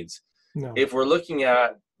our needs. No. If we're looking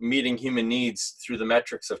at meeting human needs through the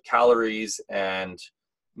metrics of calories and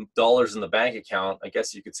dollars in the bank account, I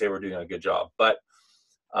guess you could say we're doing a good job. But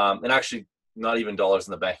and actually not even dollars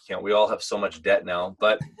in the bank account. We all have so much debt now.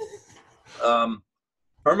 But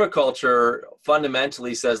permaculture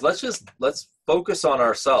fundamentally says let's focus on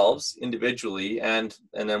ourselves individually, and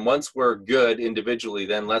then once we're good individually,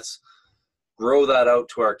 then let's grow that out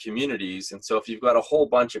to our communities. And so if you've got a whole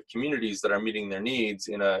bunch of communities that are meeting their needs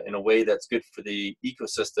in a way that's good for the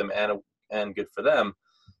ecosystem and good for them,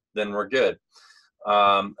 then we're good.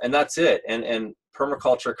 And that's it. And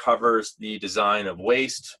permaculture covers the design of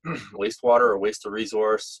waste, wastewater or waste to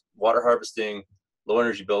resource, water harvesting, low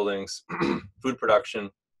energy buildings, food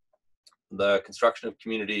production, the construction of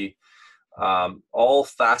community, all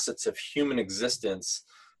facets of human existence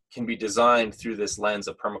can be designed through this lens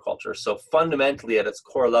of permaculture. So fundamentally at its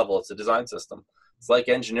core level, it's a design system. It's like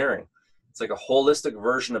engineering. It's like a holistic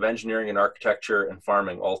version of engineering and architecture and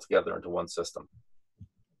farming all together into one system.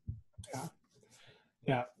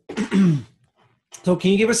 Yeah. So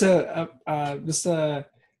can you give us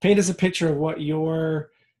paint us a picture of what your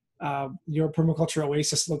your permaculture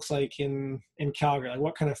oasis looks like in Calgary. Like,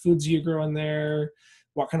 what kind of foods do you grow in there?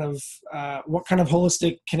 What kind of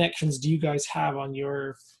holistic connections do you guys have on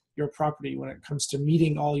your property when it comes to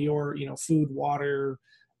meeting all your, you know, food, water,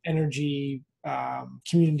 energy,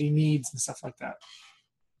 community needs and stuff like that?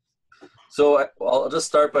 So I'll just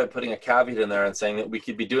start by putting a caveat in there and saying that we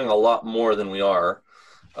could be doing a lot more than we are.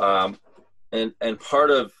 And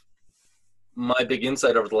part of my big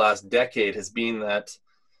insight over the last decade has been that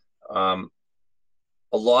a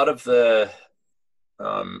lot of the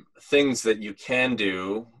things that you can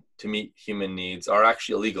do to meet human needs are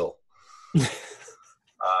actually illegal.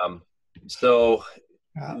 So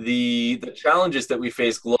the challenges that we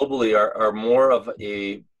face globally are more of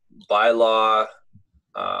a bylaw,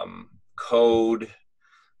 code,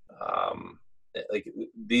 like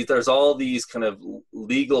there's all these kind of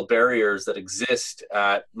legal barriers that exist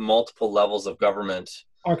at multiple levels of government.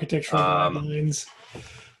 Architectural guidelines.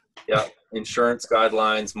 Yeah, insurance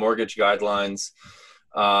guidelines, mortgage guidelines.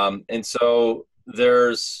 And so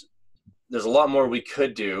there's a lot more we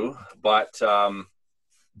could do, but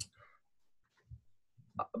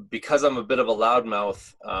because I'm a bit of a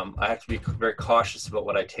loudmouth, I have to be very cautious about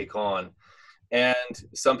what I take on. And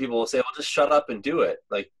some people will say, well, just shut up and do it.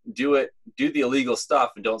 Like, do the illegal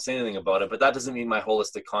stuff and don't say anything about it. But that doesn't mean my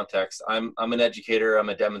holistic context. I'm an educator, I'm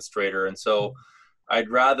a demonstrator. And so I'd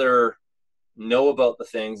rather know about the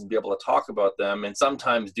things and be able to talk about them and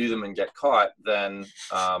sometimes do them and get caught than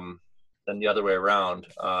the other way around.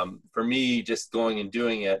 For me, just going and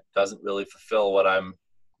doing it doesn't really fulfill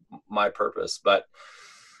my purpose. But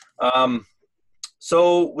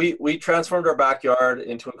so we transformed our backyard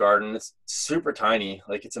into a garden. It's super tiny.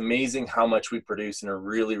 Like, it's amazing how much we produce in a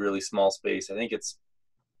really, really small space. I think I've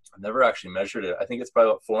never actually measured it. I think it's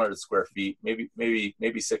probably about 400 square feet,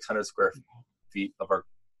 maybe 600 square feet of our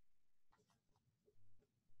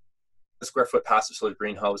square foot passive solar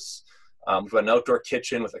greenhouse. We've got an outdoor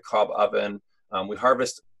kitchen with a cob oven. We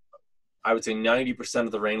harvest, I would say, 90%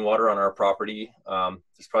 of the rainwater on our property.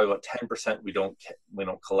 There's probably about 10% we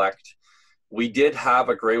don't collect. We did have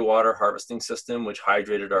a gray water harvesting system which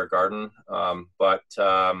hydrated our garden, but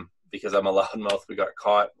because I'm a loudmouth, we got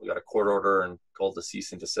caught. We got a court order and told to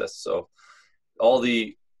cease and desist. So all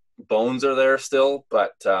the bones are there still,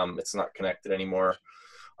 but it's not connected anymore.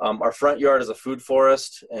 Our front yard is a food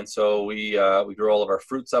forest, and so we grow all of our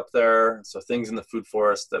fruits up there. So things in the food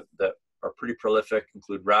forest that are pretty prolific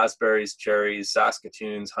include raspberries, cherries,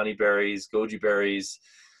 saskatoons, honeyberries, goji berries,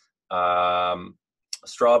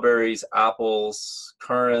 strawberries, apples,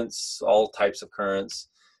 currants, all types of currants,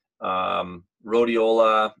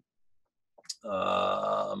 rhodiola,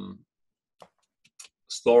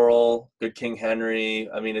 sorrel, good King Henry.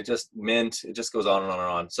 I mean, it just goes on and on and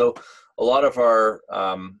on. So a lot of our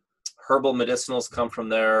herbal medicinals come from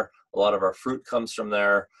there. A lot of our fruit comes from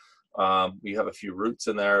there. We have a few roots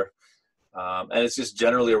in there. And it's just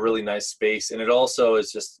generally a really nice space. And it also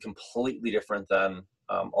is just completely different than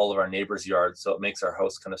all of our neighbors' yards. So it makes our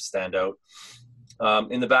house kind of stand out.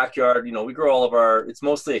 In the backyard, you know, we grow all of it's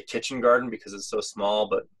mostly a kitchen garden because it's so small,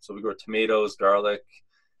 but so we grow tomatoes, garlic,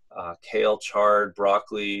 kale, chard,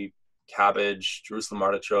 broccoli, cabbage, Jerusalem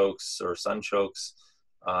artichokes or sunchokes,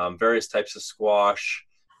 various types of squash,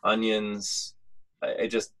 onions.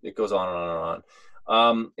 It goes on and on and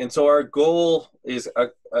on. And so our goal is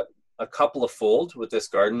a couple of fold with this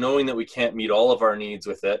garden, knowing that we can't meet all of our needs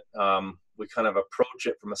with it. We kind of approach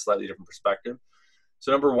it from a slightly different perspective.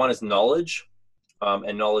 So number one is knowledge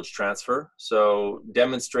and knowledge transfer. So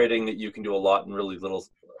demonstrating that you can do a lot in really little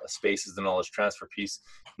space is the knowledge transfer piece.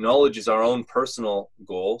 Knowledge is our own personal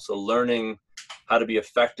goal. So learning how to be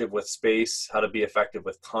effective with space, how to be effective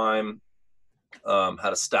with time, how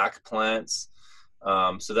to stack plants,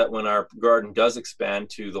 so that when our garden does expand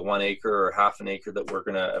to the 1 acre or half an acre that we're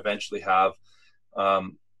going to eventually have,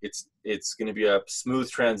 it's going to be a smooth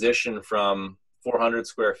transition from 400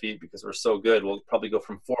 square feet because we're so good. We'll probably go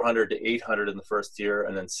from 400 to 800 in the first year,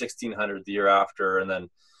 and then 1600 the year after, and then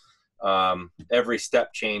every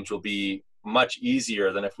step change will be much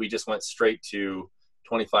easier than if we just went straight to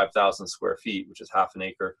 25,000 square feet, which is half an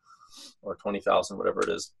acre, or 20,000, whatever it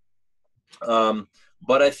is.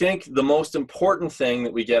 But I think the most important thing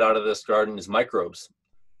that we get out of this garden is microbes.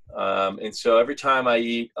 And so every time I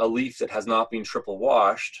eat a leaf that has not been triple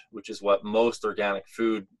washed, which is what most organic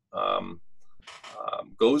food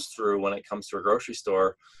goes through when it comes to a grocery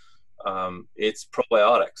store, it's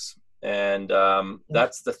probiotics. And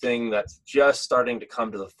that's the thing that's just starting to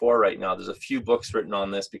come to the fore right now. There's a few books written on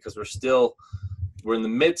this because we're in the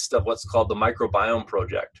midst of what's called the microbiome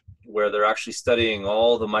project, where they're actually studying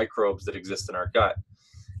all the microbes that exist in our gut.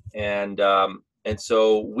 And And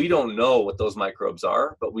so we don't know what those microbes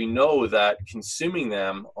are, but we know that consuming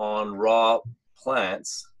them on raw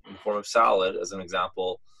plants in the form of salad, as an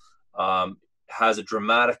example, has a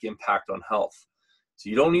dramatic impact on health. So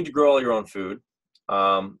you don't need to grow all your own food,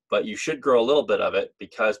 but you should grow a little bit of it,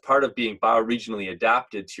 because part of being bioregionally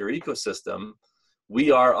adapted to your ecosystem, we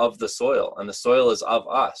are of the soil and the soil is of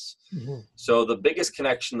us. Mm-hmm. So the biggest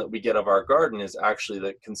connection that we get of our garden is actually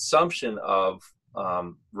the consumption of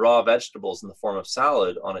raw vegetables in the form of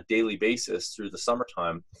salad on a daily basis through the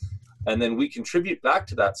summertime. And then we contribute back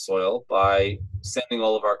to that soil by sending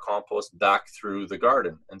all of our compost back through the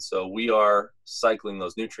garden. And so we are cycling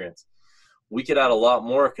those nutrients. We could add a lot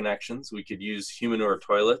more connections. We could use humanure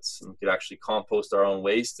toilets, and we could actually compost our own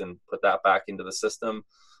waste and put that back into the system.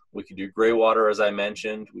 We could do gray water, as I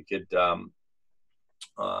mentioned. We could, so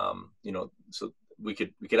we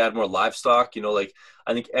could add more livestock. Like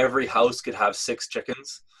I think every house could have 6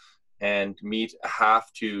 chickens and meet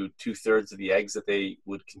half to 2/3 of the eggs that they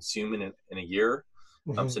would consume in a year.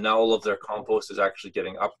 Mm-hmm. So now all of their compost is actually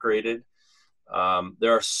getting upgraded.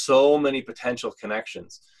 There are so many potential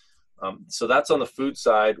connections. So that's on the food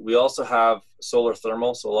side. We also have solar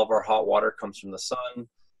thermal. So all of our hot water comes from the sun.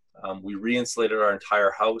 We re-insulated our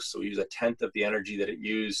entire house. So we use 1/10 of the energy that it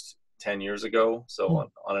used 10 years ago. So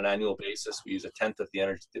on an annual basis, we use 1/10 of the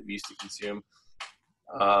energy that we used to consume.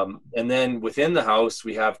 And then within the house,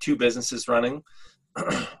 we have 2 businesses running.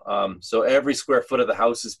 So every square foot of the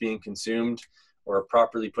house is being consumed or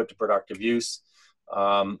properly put to productive use.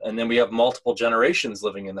 And then we have multiple generations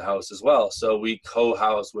living in the house as well. So we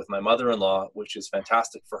co-house with my mother-in-law, which is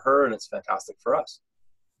fantastic for her and it's fantastic for us.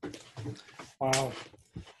 Wow.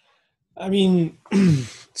 I mean,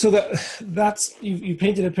 so that's you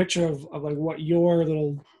painted a picture of like what your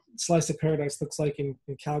little slice of paradise looks like in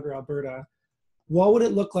Calgary, Alberta. What would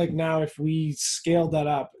it look like now if we scaled that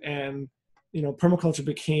up and, permaculture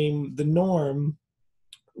became the norm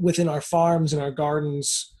within our farms and our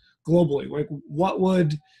gardens globally? Like what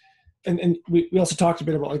would, and we also talked a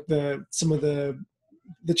bit about like some of the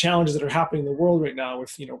challenges that are happening in the world right now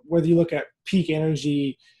with, whether you look at peak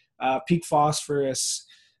energy, peak phosphorus,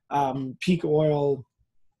 peak oil.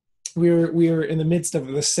 We're in the midst of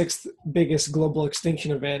the 6th biggest global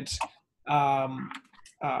extinction event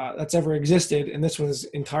that's ever existed, and this was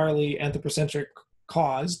entirely anthropocentric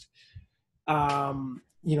caused.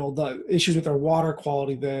 The issues with our water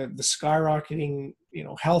quality, the skyrocketing,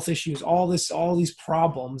 health issues, all these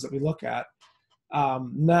problems that we look at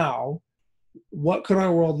now. What could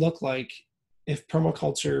our world look like if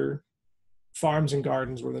permaculture farms and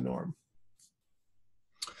gardens were the norm?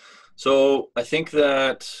 So I think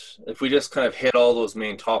that if we just kind of hit all those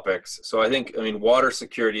main topics, water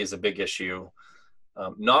security is a big issue,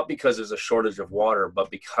 not because there's a shortage of water, but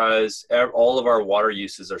because all of our water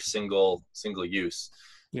uses are single use.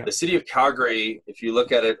 Yeah. The city of Calgary, if you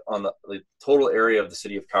look at it on the total area of the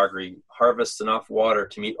city of Calgary, harvests enough water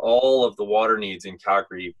to meet all of the water needs in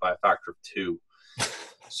Calgary by a factor of 2.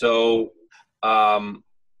 So,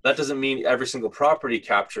 that doesn't mean every single property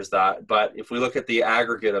captures that, but if we look at the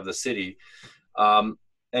aggregate of the city,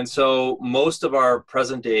 and so most of our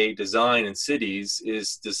present day design in cities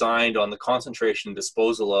is designed on the concentration and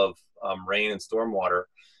disposal of rain and stormwater.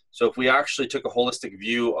 So if we actually took a holistic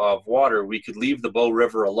view of water, we could leave the Bow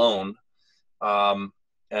River alone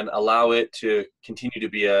and allow it to continue to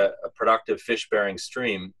be a productive fish-bearing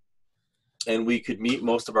stream. And we could meet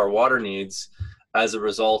most of our water needs as a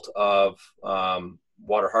result of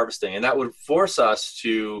water harvesting, and that would force us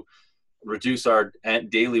to reduce our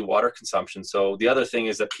daily water consumption. So the other thing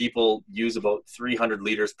is that people use about 300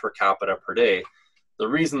 liters per capita per day. The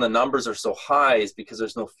reason the numbers are so high is because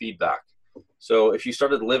there's no feedback. So if you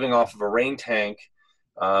started living off of a rain tank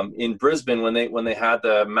in Brisbane, when they had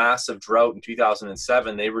the massive drought in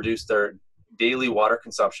 2007, they reduced their daily water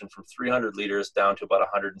consumption from 300 liters down to about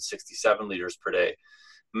 167 liters per day.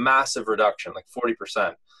 Massive reduction, like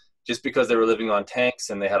 40%. Just because they were living on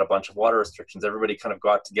tanks and they had a bunch of water restrictions, everybody kind of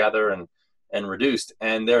got together and reduced.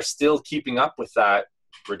 And they're still keeping up with that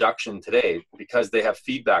reduction today because they have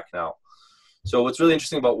feedback now. So what's really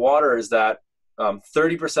interesting about water is that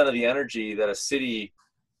 30% of the energy that a city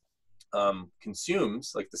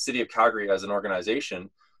consumes, like the city of Calgary as an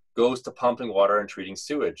organization, goes to pumping water and treating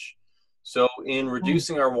sewage. So in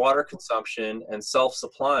reducing our water consumption and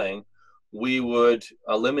self-supplying, we would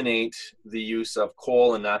eliminate the use of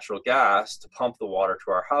coal and natural gas to pump the water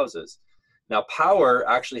to our houses. Now, power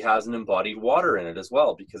actually has an embodied water in it as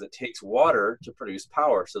well, because it takes water to produce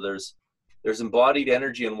power. So there's embodied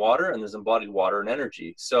energy in water, and there's embodied water and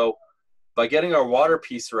energy. So by getting our water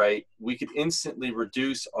piece right, we could instantly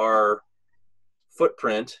reduce our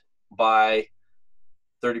footprint by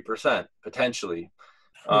 30% potentially.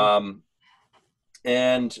 Hmm.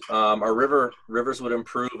 And our rivers would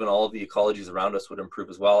improve, and all of the ecologies around us would improve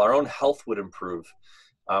as well. Our own health would improve.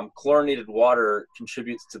 Chlorinated water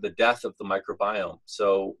contributes to the death of the microbiome.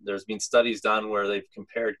 So there's been studies done where they've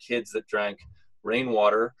compared kids that drank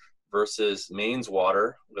rainwater versus mains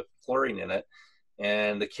water with chlorine in it.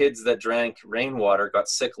 And the kids that drank rainwater got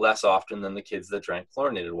sick less often than the kids that drank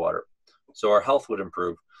chlorinated water. So our health would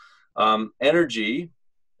improve. Energy,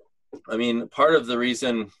 I mean, part of the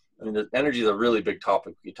reason, I mean, the energy is a really big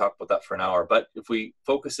topic. We could talk about that for an hour. But if we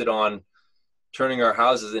focus it on turning our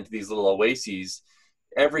houses into these little oases,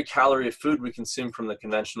 every calorie of food we consume from the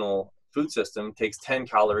conventional food system takes 10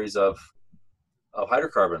 calories of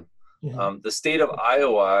hydrocarbon. Hmm. The state of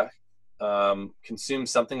Iowa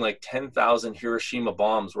consumes something like 10,000 Hiroshima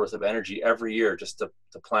bombs worth of energy every year just to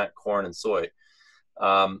plant corn and soy.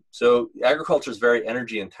 So agriculture is very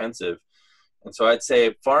energy intensive. And so I'd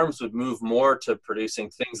say farms would move more to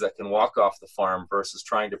producing things that can walk off the farm versus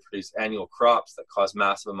trying to produce annual crops that cause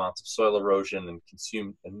massive amounts of soil erosion and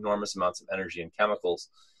consume enormous amounts of energy and chemicals.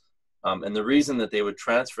 And the reason that they would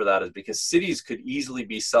transfer that is because cities could easily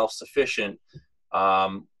be self-sufficient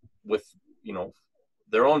with, you know,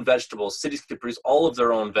 their own vegetables. Cities could produce all of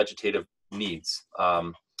their own vegetative needs,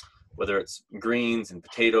 whether it's greens and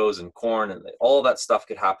potatoes and corn, and all that stuff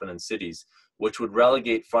could happen in cities, which would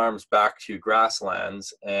relegate farms back to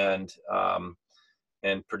grasslands and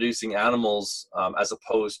producing animals as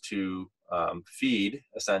opposed to feed,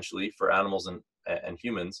 essentially, for animals and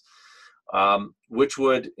humans. Which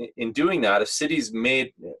would, in doing that, if cities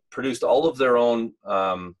produced all of their own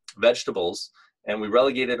vegetables, and we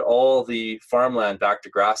relegated all the farmland back to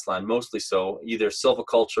grassland, mostly so, either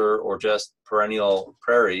silviculture or just perennial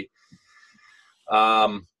prairie.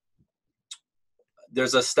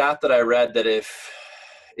 There's a stat that I read that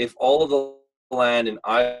if all of the land in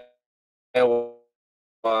Iowa,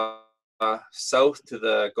 south to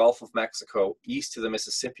the Gulf of Mexico, east to the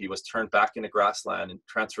Mississippi, was turned back into grassland and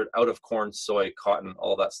transferred out of corn, soy, cotton,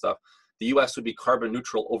 all that stuff, the U.S. would be carbon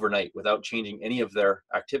neutral overnight without changing any of their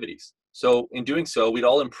activities. So in doing so, we'd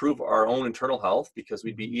all improve our own internal health because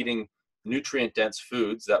we'd be eating nutrient-dense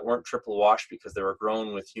foods that weren't triple washed because they were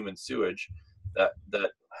grown with human sewage that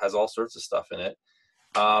has all sorts of stuff in it.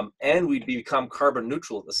 And we'd become carbon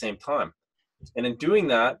neutral at the same time. And in doing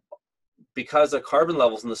that, because the carbon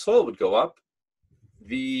levels in the soil would go up,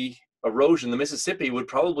 the erosion, the Mississippi would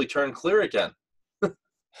probably turn clear again.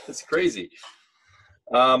 It's crazy.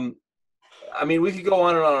 I mean, we could go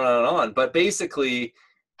on and on and on, but basically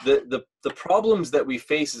the problems that we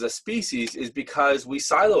face as a species is because we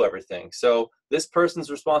silo everything. So this person's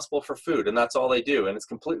responsible for food, and that's all they do. And it's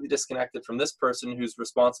completely disconnected from this person who's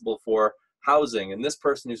responsible for housing, and this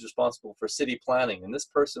person who's responsible for city planning, and this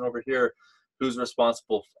person over here who's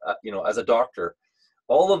responsible, as a doctor.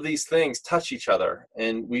 All of these things touch each other,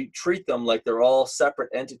 and we treat them like they're all separate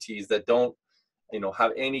entities that don't,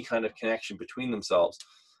 have any kind of connection between themselves.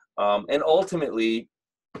 And ultimately,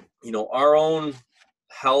 our own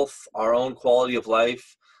health, our own quality of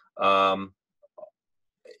life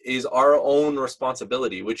is our own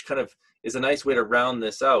responsibility, which kind of is a nice way to round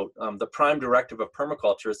this out. The prime directive of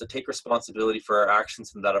permaculture is to take responsibility for our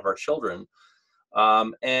actions and that of our children,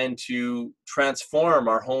 and to transform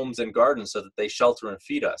our homes and gardens so that they shelter and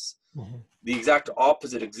feed us. Mm-hmm. The exact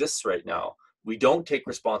opposite exists right now. We don't take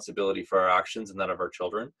responsibility for our actions and that of our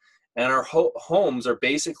children. And our homes are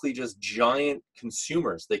basically just giant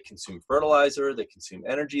consumers. They consume fertilizer, they consume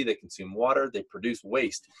energy, they consume water, they produce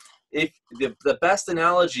waste. If the best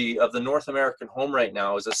analogy of the North American home right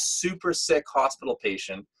now is a super sick hospital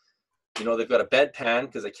patient, they've got a bedpan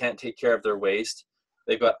because they can't take care of their waste.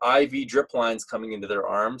 They've got IV drip lines coming into their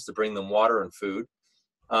arms to bring them water and food.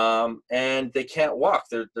 And they can't walk.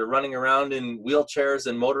 They're running around in wheelchairs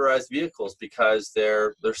and motorized vehicles because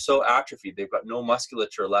they're so atrophied. They've got no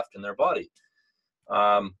musculature left in their body.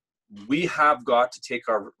 We have got to take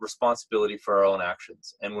our responsibility for our own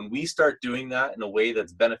actions. And when we start doing that in a way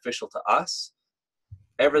that's beneficial to us,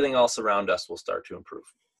 everything else around us will start to improve.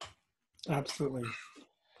 Absolutely.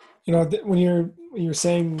 When you're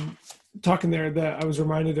talking there, that I was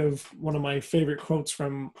reminded of one of my favorite quotes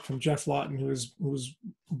from Jeff Lawton, who was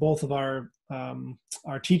both of our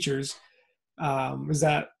teachers, is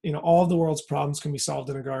that all of the world's problems can be solved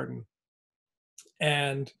in a garden.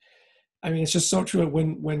 And I mean, it's just so true.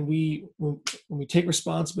 When we take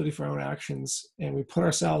responsibility for our own actions and we put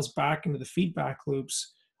ourselves back into the feedback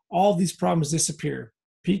loops, all of these problems disappear.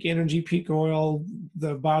 Peak energy, peak oil,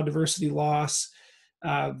 the biodiversity loss,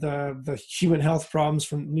 the human health problems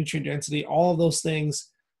from nutrient density, all of those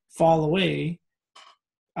things fall away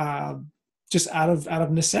just out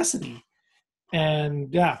of necessity.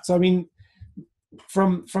 And yeah, so I mean,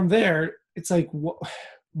 from there, it's like,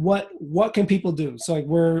 what can people do? So like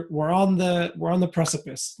we're on the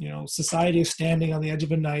precipice. You know, society is standing on the edge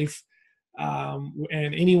of a knife,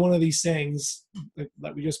 and any one of these things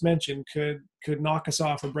that we just mentioned could knock us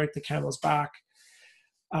off or break the camel's back.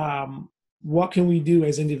 What can we do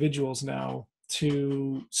as individuals now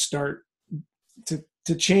to start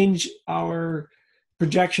to change our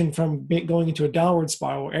projection from going into a downward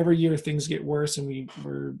spiral? Every year things get worse, and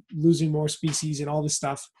we're losing more species and all this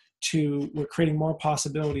stuff, to we're creating more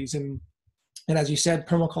possibilities. And as you said,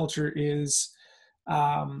 permaculture is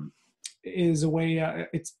a way.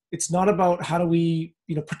 It's not about how do we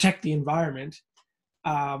protect the environment.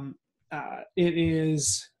 It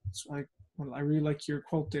is. I really like your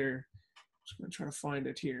quote there. I'm just going to try to find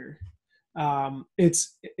it here.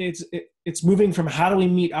 It's moving from how do we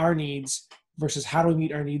meet our needs versus how do we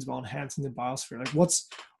meet our needs while enhancing the biosphere. Like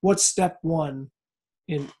what's step one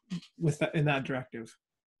in that directive?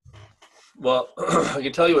 Well, I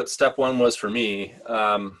can tell you what step one was for me.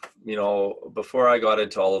 Before I got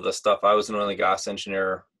into all of this stuff, I was an oil and gas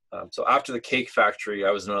engineer. So after the cake factory,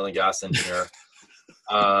 I was an oil and gas engineer.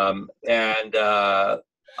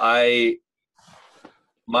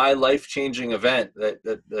 My life-changing event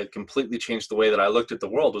that completely changed the way that I looked at the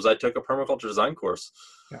world was I took a permaculture design course.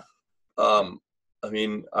 Yeah. I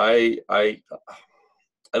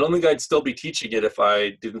don't think I'd still be teaching it if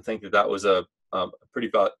I didn't think that was a pretty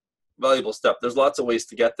valuable step. There's lots of ways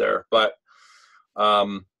to get there, but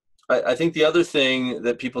I think the other thing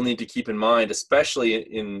that people need to keep in mind, especially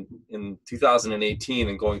in 2018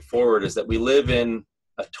 and going forward, is that we live in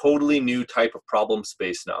a totally new type of problem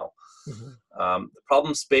space now. Mm-hmm. The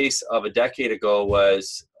problem space of a decade ago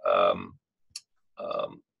was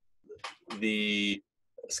the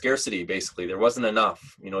scarcity. Basically, there wasn't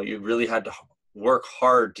enough. You really had to work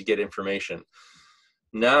hard to get information.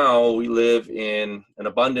 Now we live in an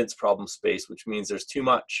abundance problem space, which means there's too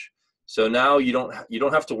much. So now you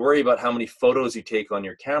don't have to worry about how many photos you take on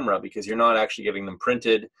your camera, because you're not actually getting them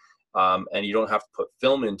printed, and you don't have to put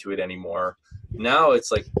film into it anymore. Now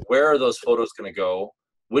it's like, where are those photos going to go?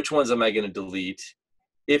 Which ones am I going to delete?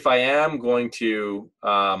 If I am going to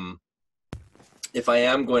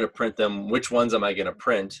print them, which ones am I going to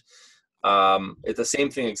print? It's the same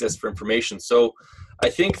thing exists for information. So I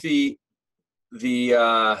think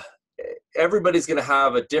everybody's going to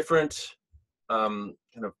have a different kind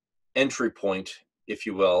of entry point, if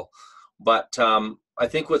you will. But I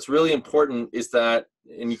think what's really important is that,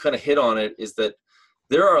 and you kind of hit on it, is that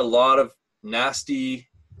there are a lot of nasty,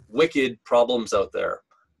 wicked problems out there.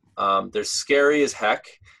 They're scary as heck,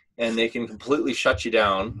 and they can completely shut you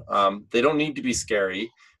down. They don't need to be scary,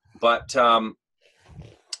 but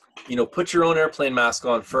put your own airplane mask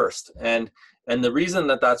on first. And the reason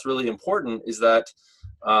that that's really important is that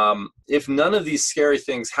if none of these scary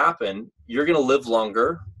things happen, you're going to live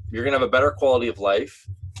longer. You're going to have a better quality of life.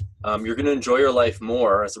 You're going to enjoy your life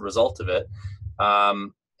more as a result of it.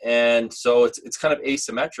 And so it's kind of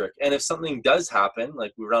asymmetric. And if something does happen,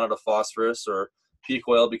 like we run out of phosphorus, or peak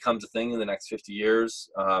oil becomes a thing in the next 50 years,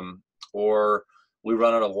 or we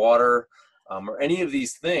run out of water, or any of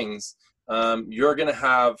these things, you're going to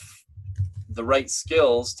have the right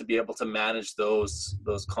skills to be able to manage those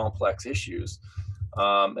complex issues.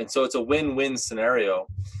 And so it's a win-win scenario.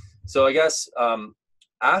 So I guess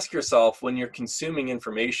ask yourself, when you're consuming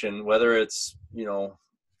information, whether it's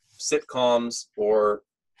sitcoms or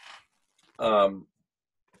I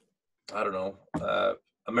don't know,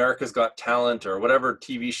 America's Got Talent or whatever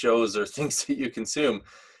TV shows or things that you consume,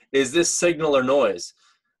 is this signal or noise?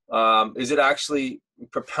 Is it actually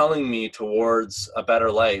propelling me towards a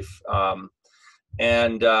better life?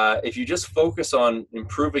 And if you just focus on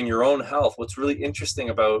improving your own health, what's really interesting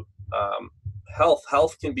about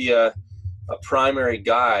health can be a primary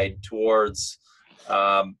guide towards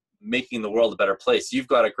making the world a better place. You've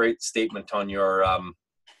got a great statement on your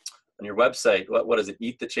website. What is it?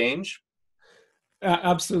 Eat the change?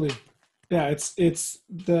 Absolutely. Yeah, it's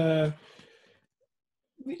the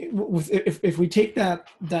if we take that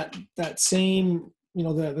same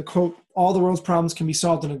the quote, all the world's problems can be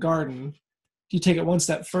solved in a garden. If you take it one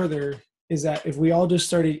step further, is that if we all just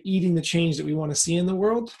started eating the change that we want to see in the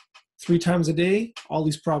world 3 times a day, all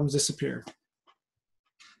these problems disappear.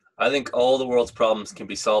 I think all the world's problems can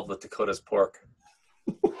be solved with Takota's pork.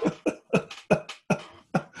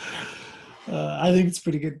 I think it's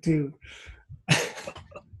pretty good too.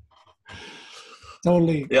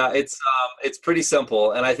 Totally. Yeah, it's pretty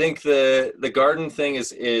simple, and I think the garden thing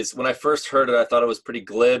is when I first heard it, I thought it was pretty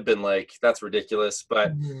glib and like, that's ridiculous.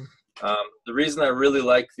 But The reason I really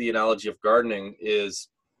like the analogy of gardening is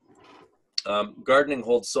gardening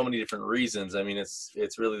holds so many different reasons. I mean,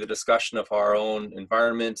 it's really the discussion of our own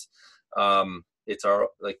environment. It's our,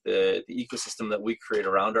 like, the ecosystem that we create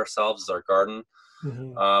around ourselves is our garden.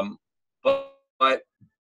 Mm-hmm. But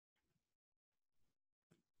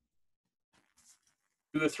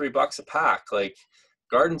 $2 or $3 a pack, like,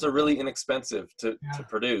 gardens are really inexpensive to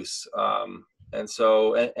produce. And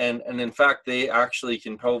so, and in fact, they actually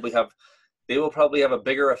will probably have a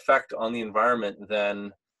bigger effect on the environment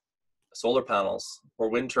than solar panels or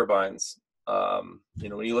wind turbines. When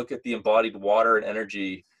you look at the embodied water and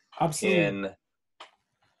energy, Absolutely.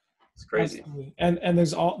 It's crazy. Absolutely. And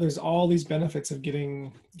there's all these benefits of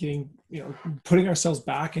getting putting ourselves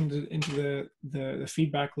back into the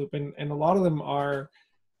feedback loop, and a lot of them are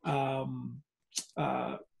for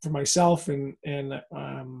myself, and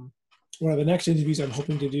one of the next interviews I'm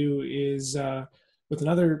hoping to do is with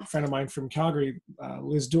another friend of mine from Calgary,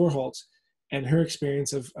 Liz Doorholt, and her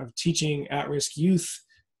experience of teaching at-risk youth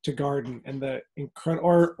to garden, and the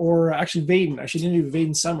incredible, or actually Vaden, I should interview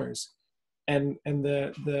Vaden Summers, and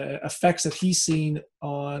the effects that he's seen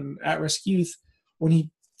on at-risk youth when he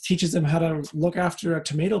teaches them how to look after a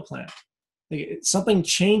tomato plant. Like, something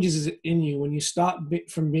changes in you when you stop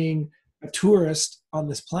from being a tourist on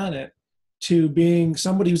this planet to being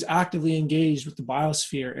somebody who's actively engaged with the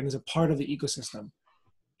biosphere and is a part of the ecosystem.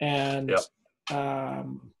 And which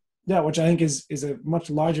I think is a much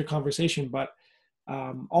larger conversation, but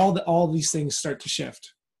all these things start to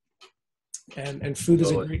shift. And food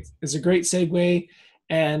totally. is a great segue,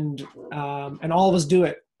 and all of us do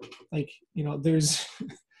it. Like, there's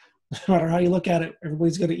no matter how you look at it,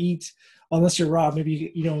 everybody's going to eat, unless you're Rob.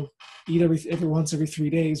 Maybe you eat every 3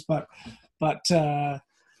 days, but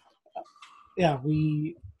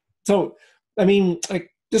So I mean, like,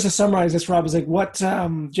 just to summarize this, Rob, is like, what do you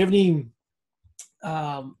have any?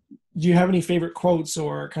 Do you have any favorite quotes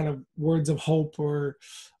or kind of words of hope, or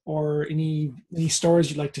any stories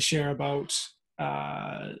you'd like to share about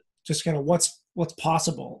just kind of what's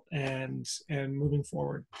possible and moving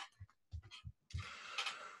forward?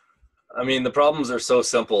 I mean, the problems are so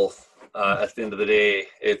simple. At the end of the day,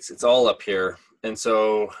 it's all up here. And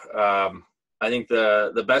so I think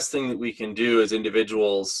the best thing that we can do as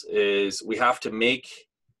individuals is we have to make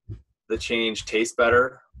the change taste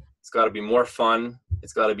better. It's got to be more fun.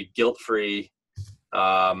 It's got to be guilt-free.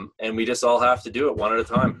 And we just all have to do it one at a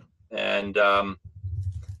time. And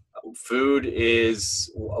food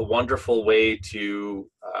is a wonderful way to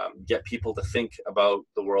get people to think about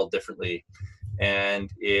the world differently.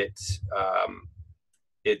 And it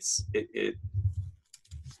gets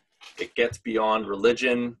beyond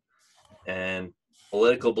religion and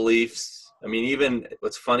political beliefs. I mean, even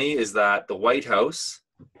what's funny is that the White House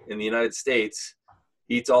in the United States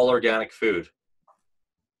eats all organic food.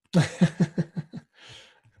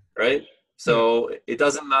 Right? So it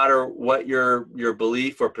doesn't matter what your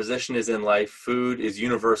belief or position is in life, food is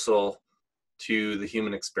universal to the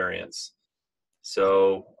human experience.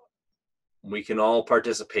 So we can all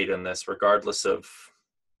participate in this regardless of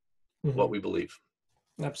what we believe.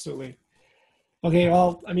 Absolutely. Okay,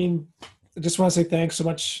 well, I mean, I just want to say thanks so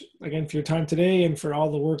much again for your time today, and for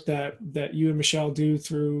all the work that you and Michelle do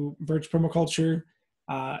through Verge Permaculture.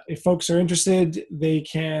 If folks are interested, they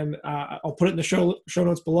can, I'll put it in the show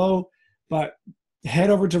notes below, but head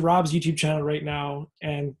over to Rob's YouTube channel right now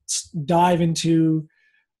and dive into,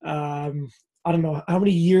 I don't know, how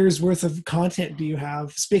many years worth of content do you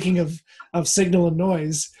have? Speaking of signal and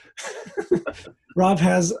noise, Rob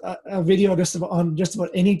has a video on just about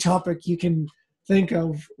any topic you can think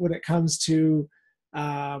of when it comes to,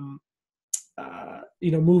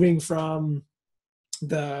 moving from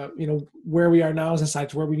the, where we are now as a site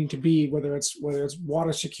to where we need to be, whether it's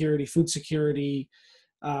water security, food security,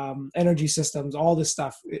 energy systems, all this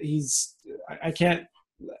stuff. There's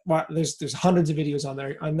hundreds of videos on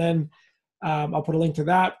there. And then I'll put a link to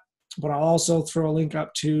that, but I'll also throw a link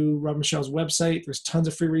up to Rob Michel's website. There's tons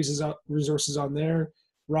of free resources on there.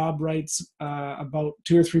 Rob writes about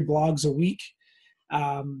 2 or 3 blogs a week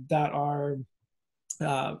that are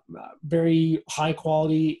very high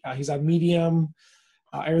quality. He's on Medium.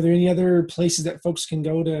 Are there any other places that folks can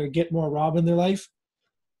go to get more Rob in their life?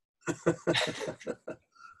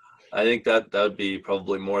 I think that would be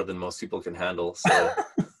probably more than most people can handle. So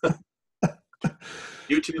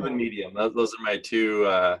YouTube and Medium, those are my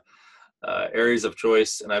 2 areas of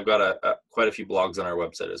choice, and I've got quite a few blogs on our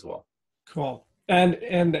website as well. Cool.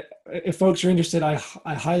 And if folks are interested, I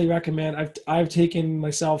highly recommend. I've taken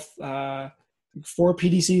myself 4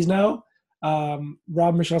 PDCs now.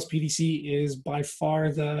 Rob Michel's PDC is by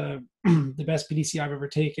far the best PDC I've ever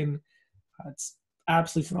taken. It's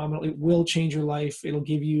absolutely phenomenal. It will change your life. It'll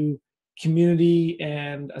give you community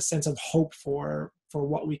and a sense of hope for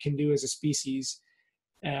what we can do as a species.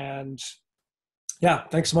 And yeah,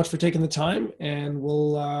 thanks so much for taking the time, and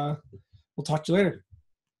we'll talk to you later.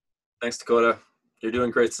 Thanks, Takota. You're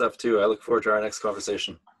doing great stuff too. I look forward to our next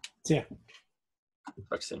conversation. See ya. Talk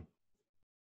to you soon.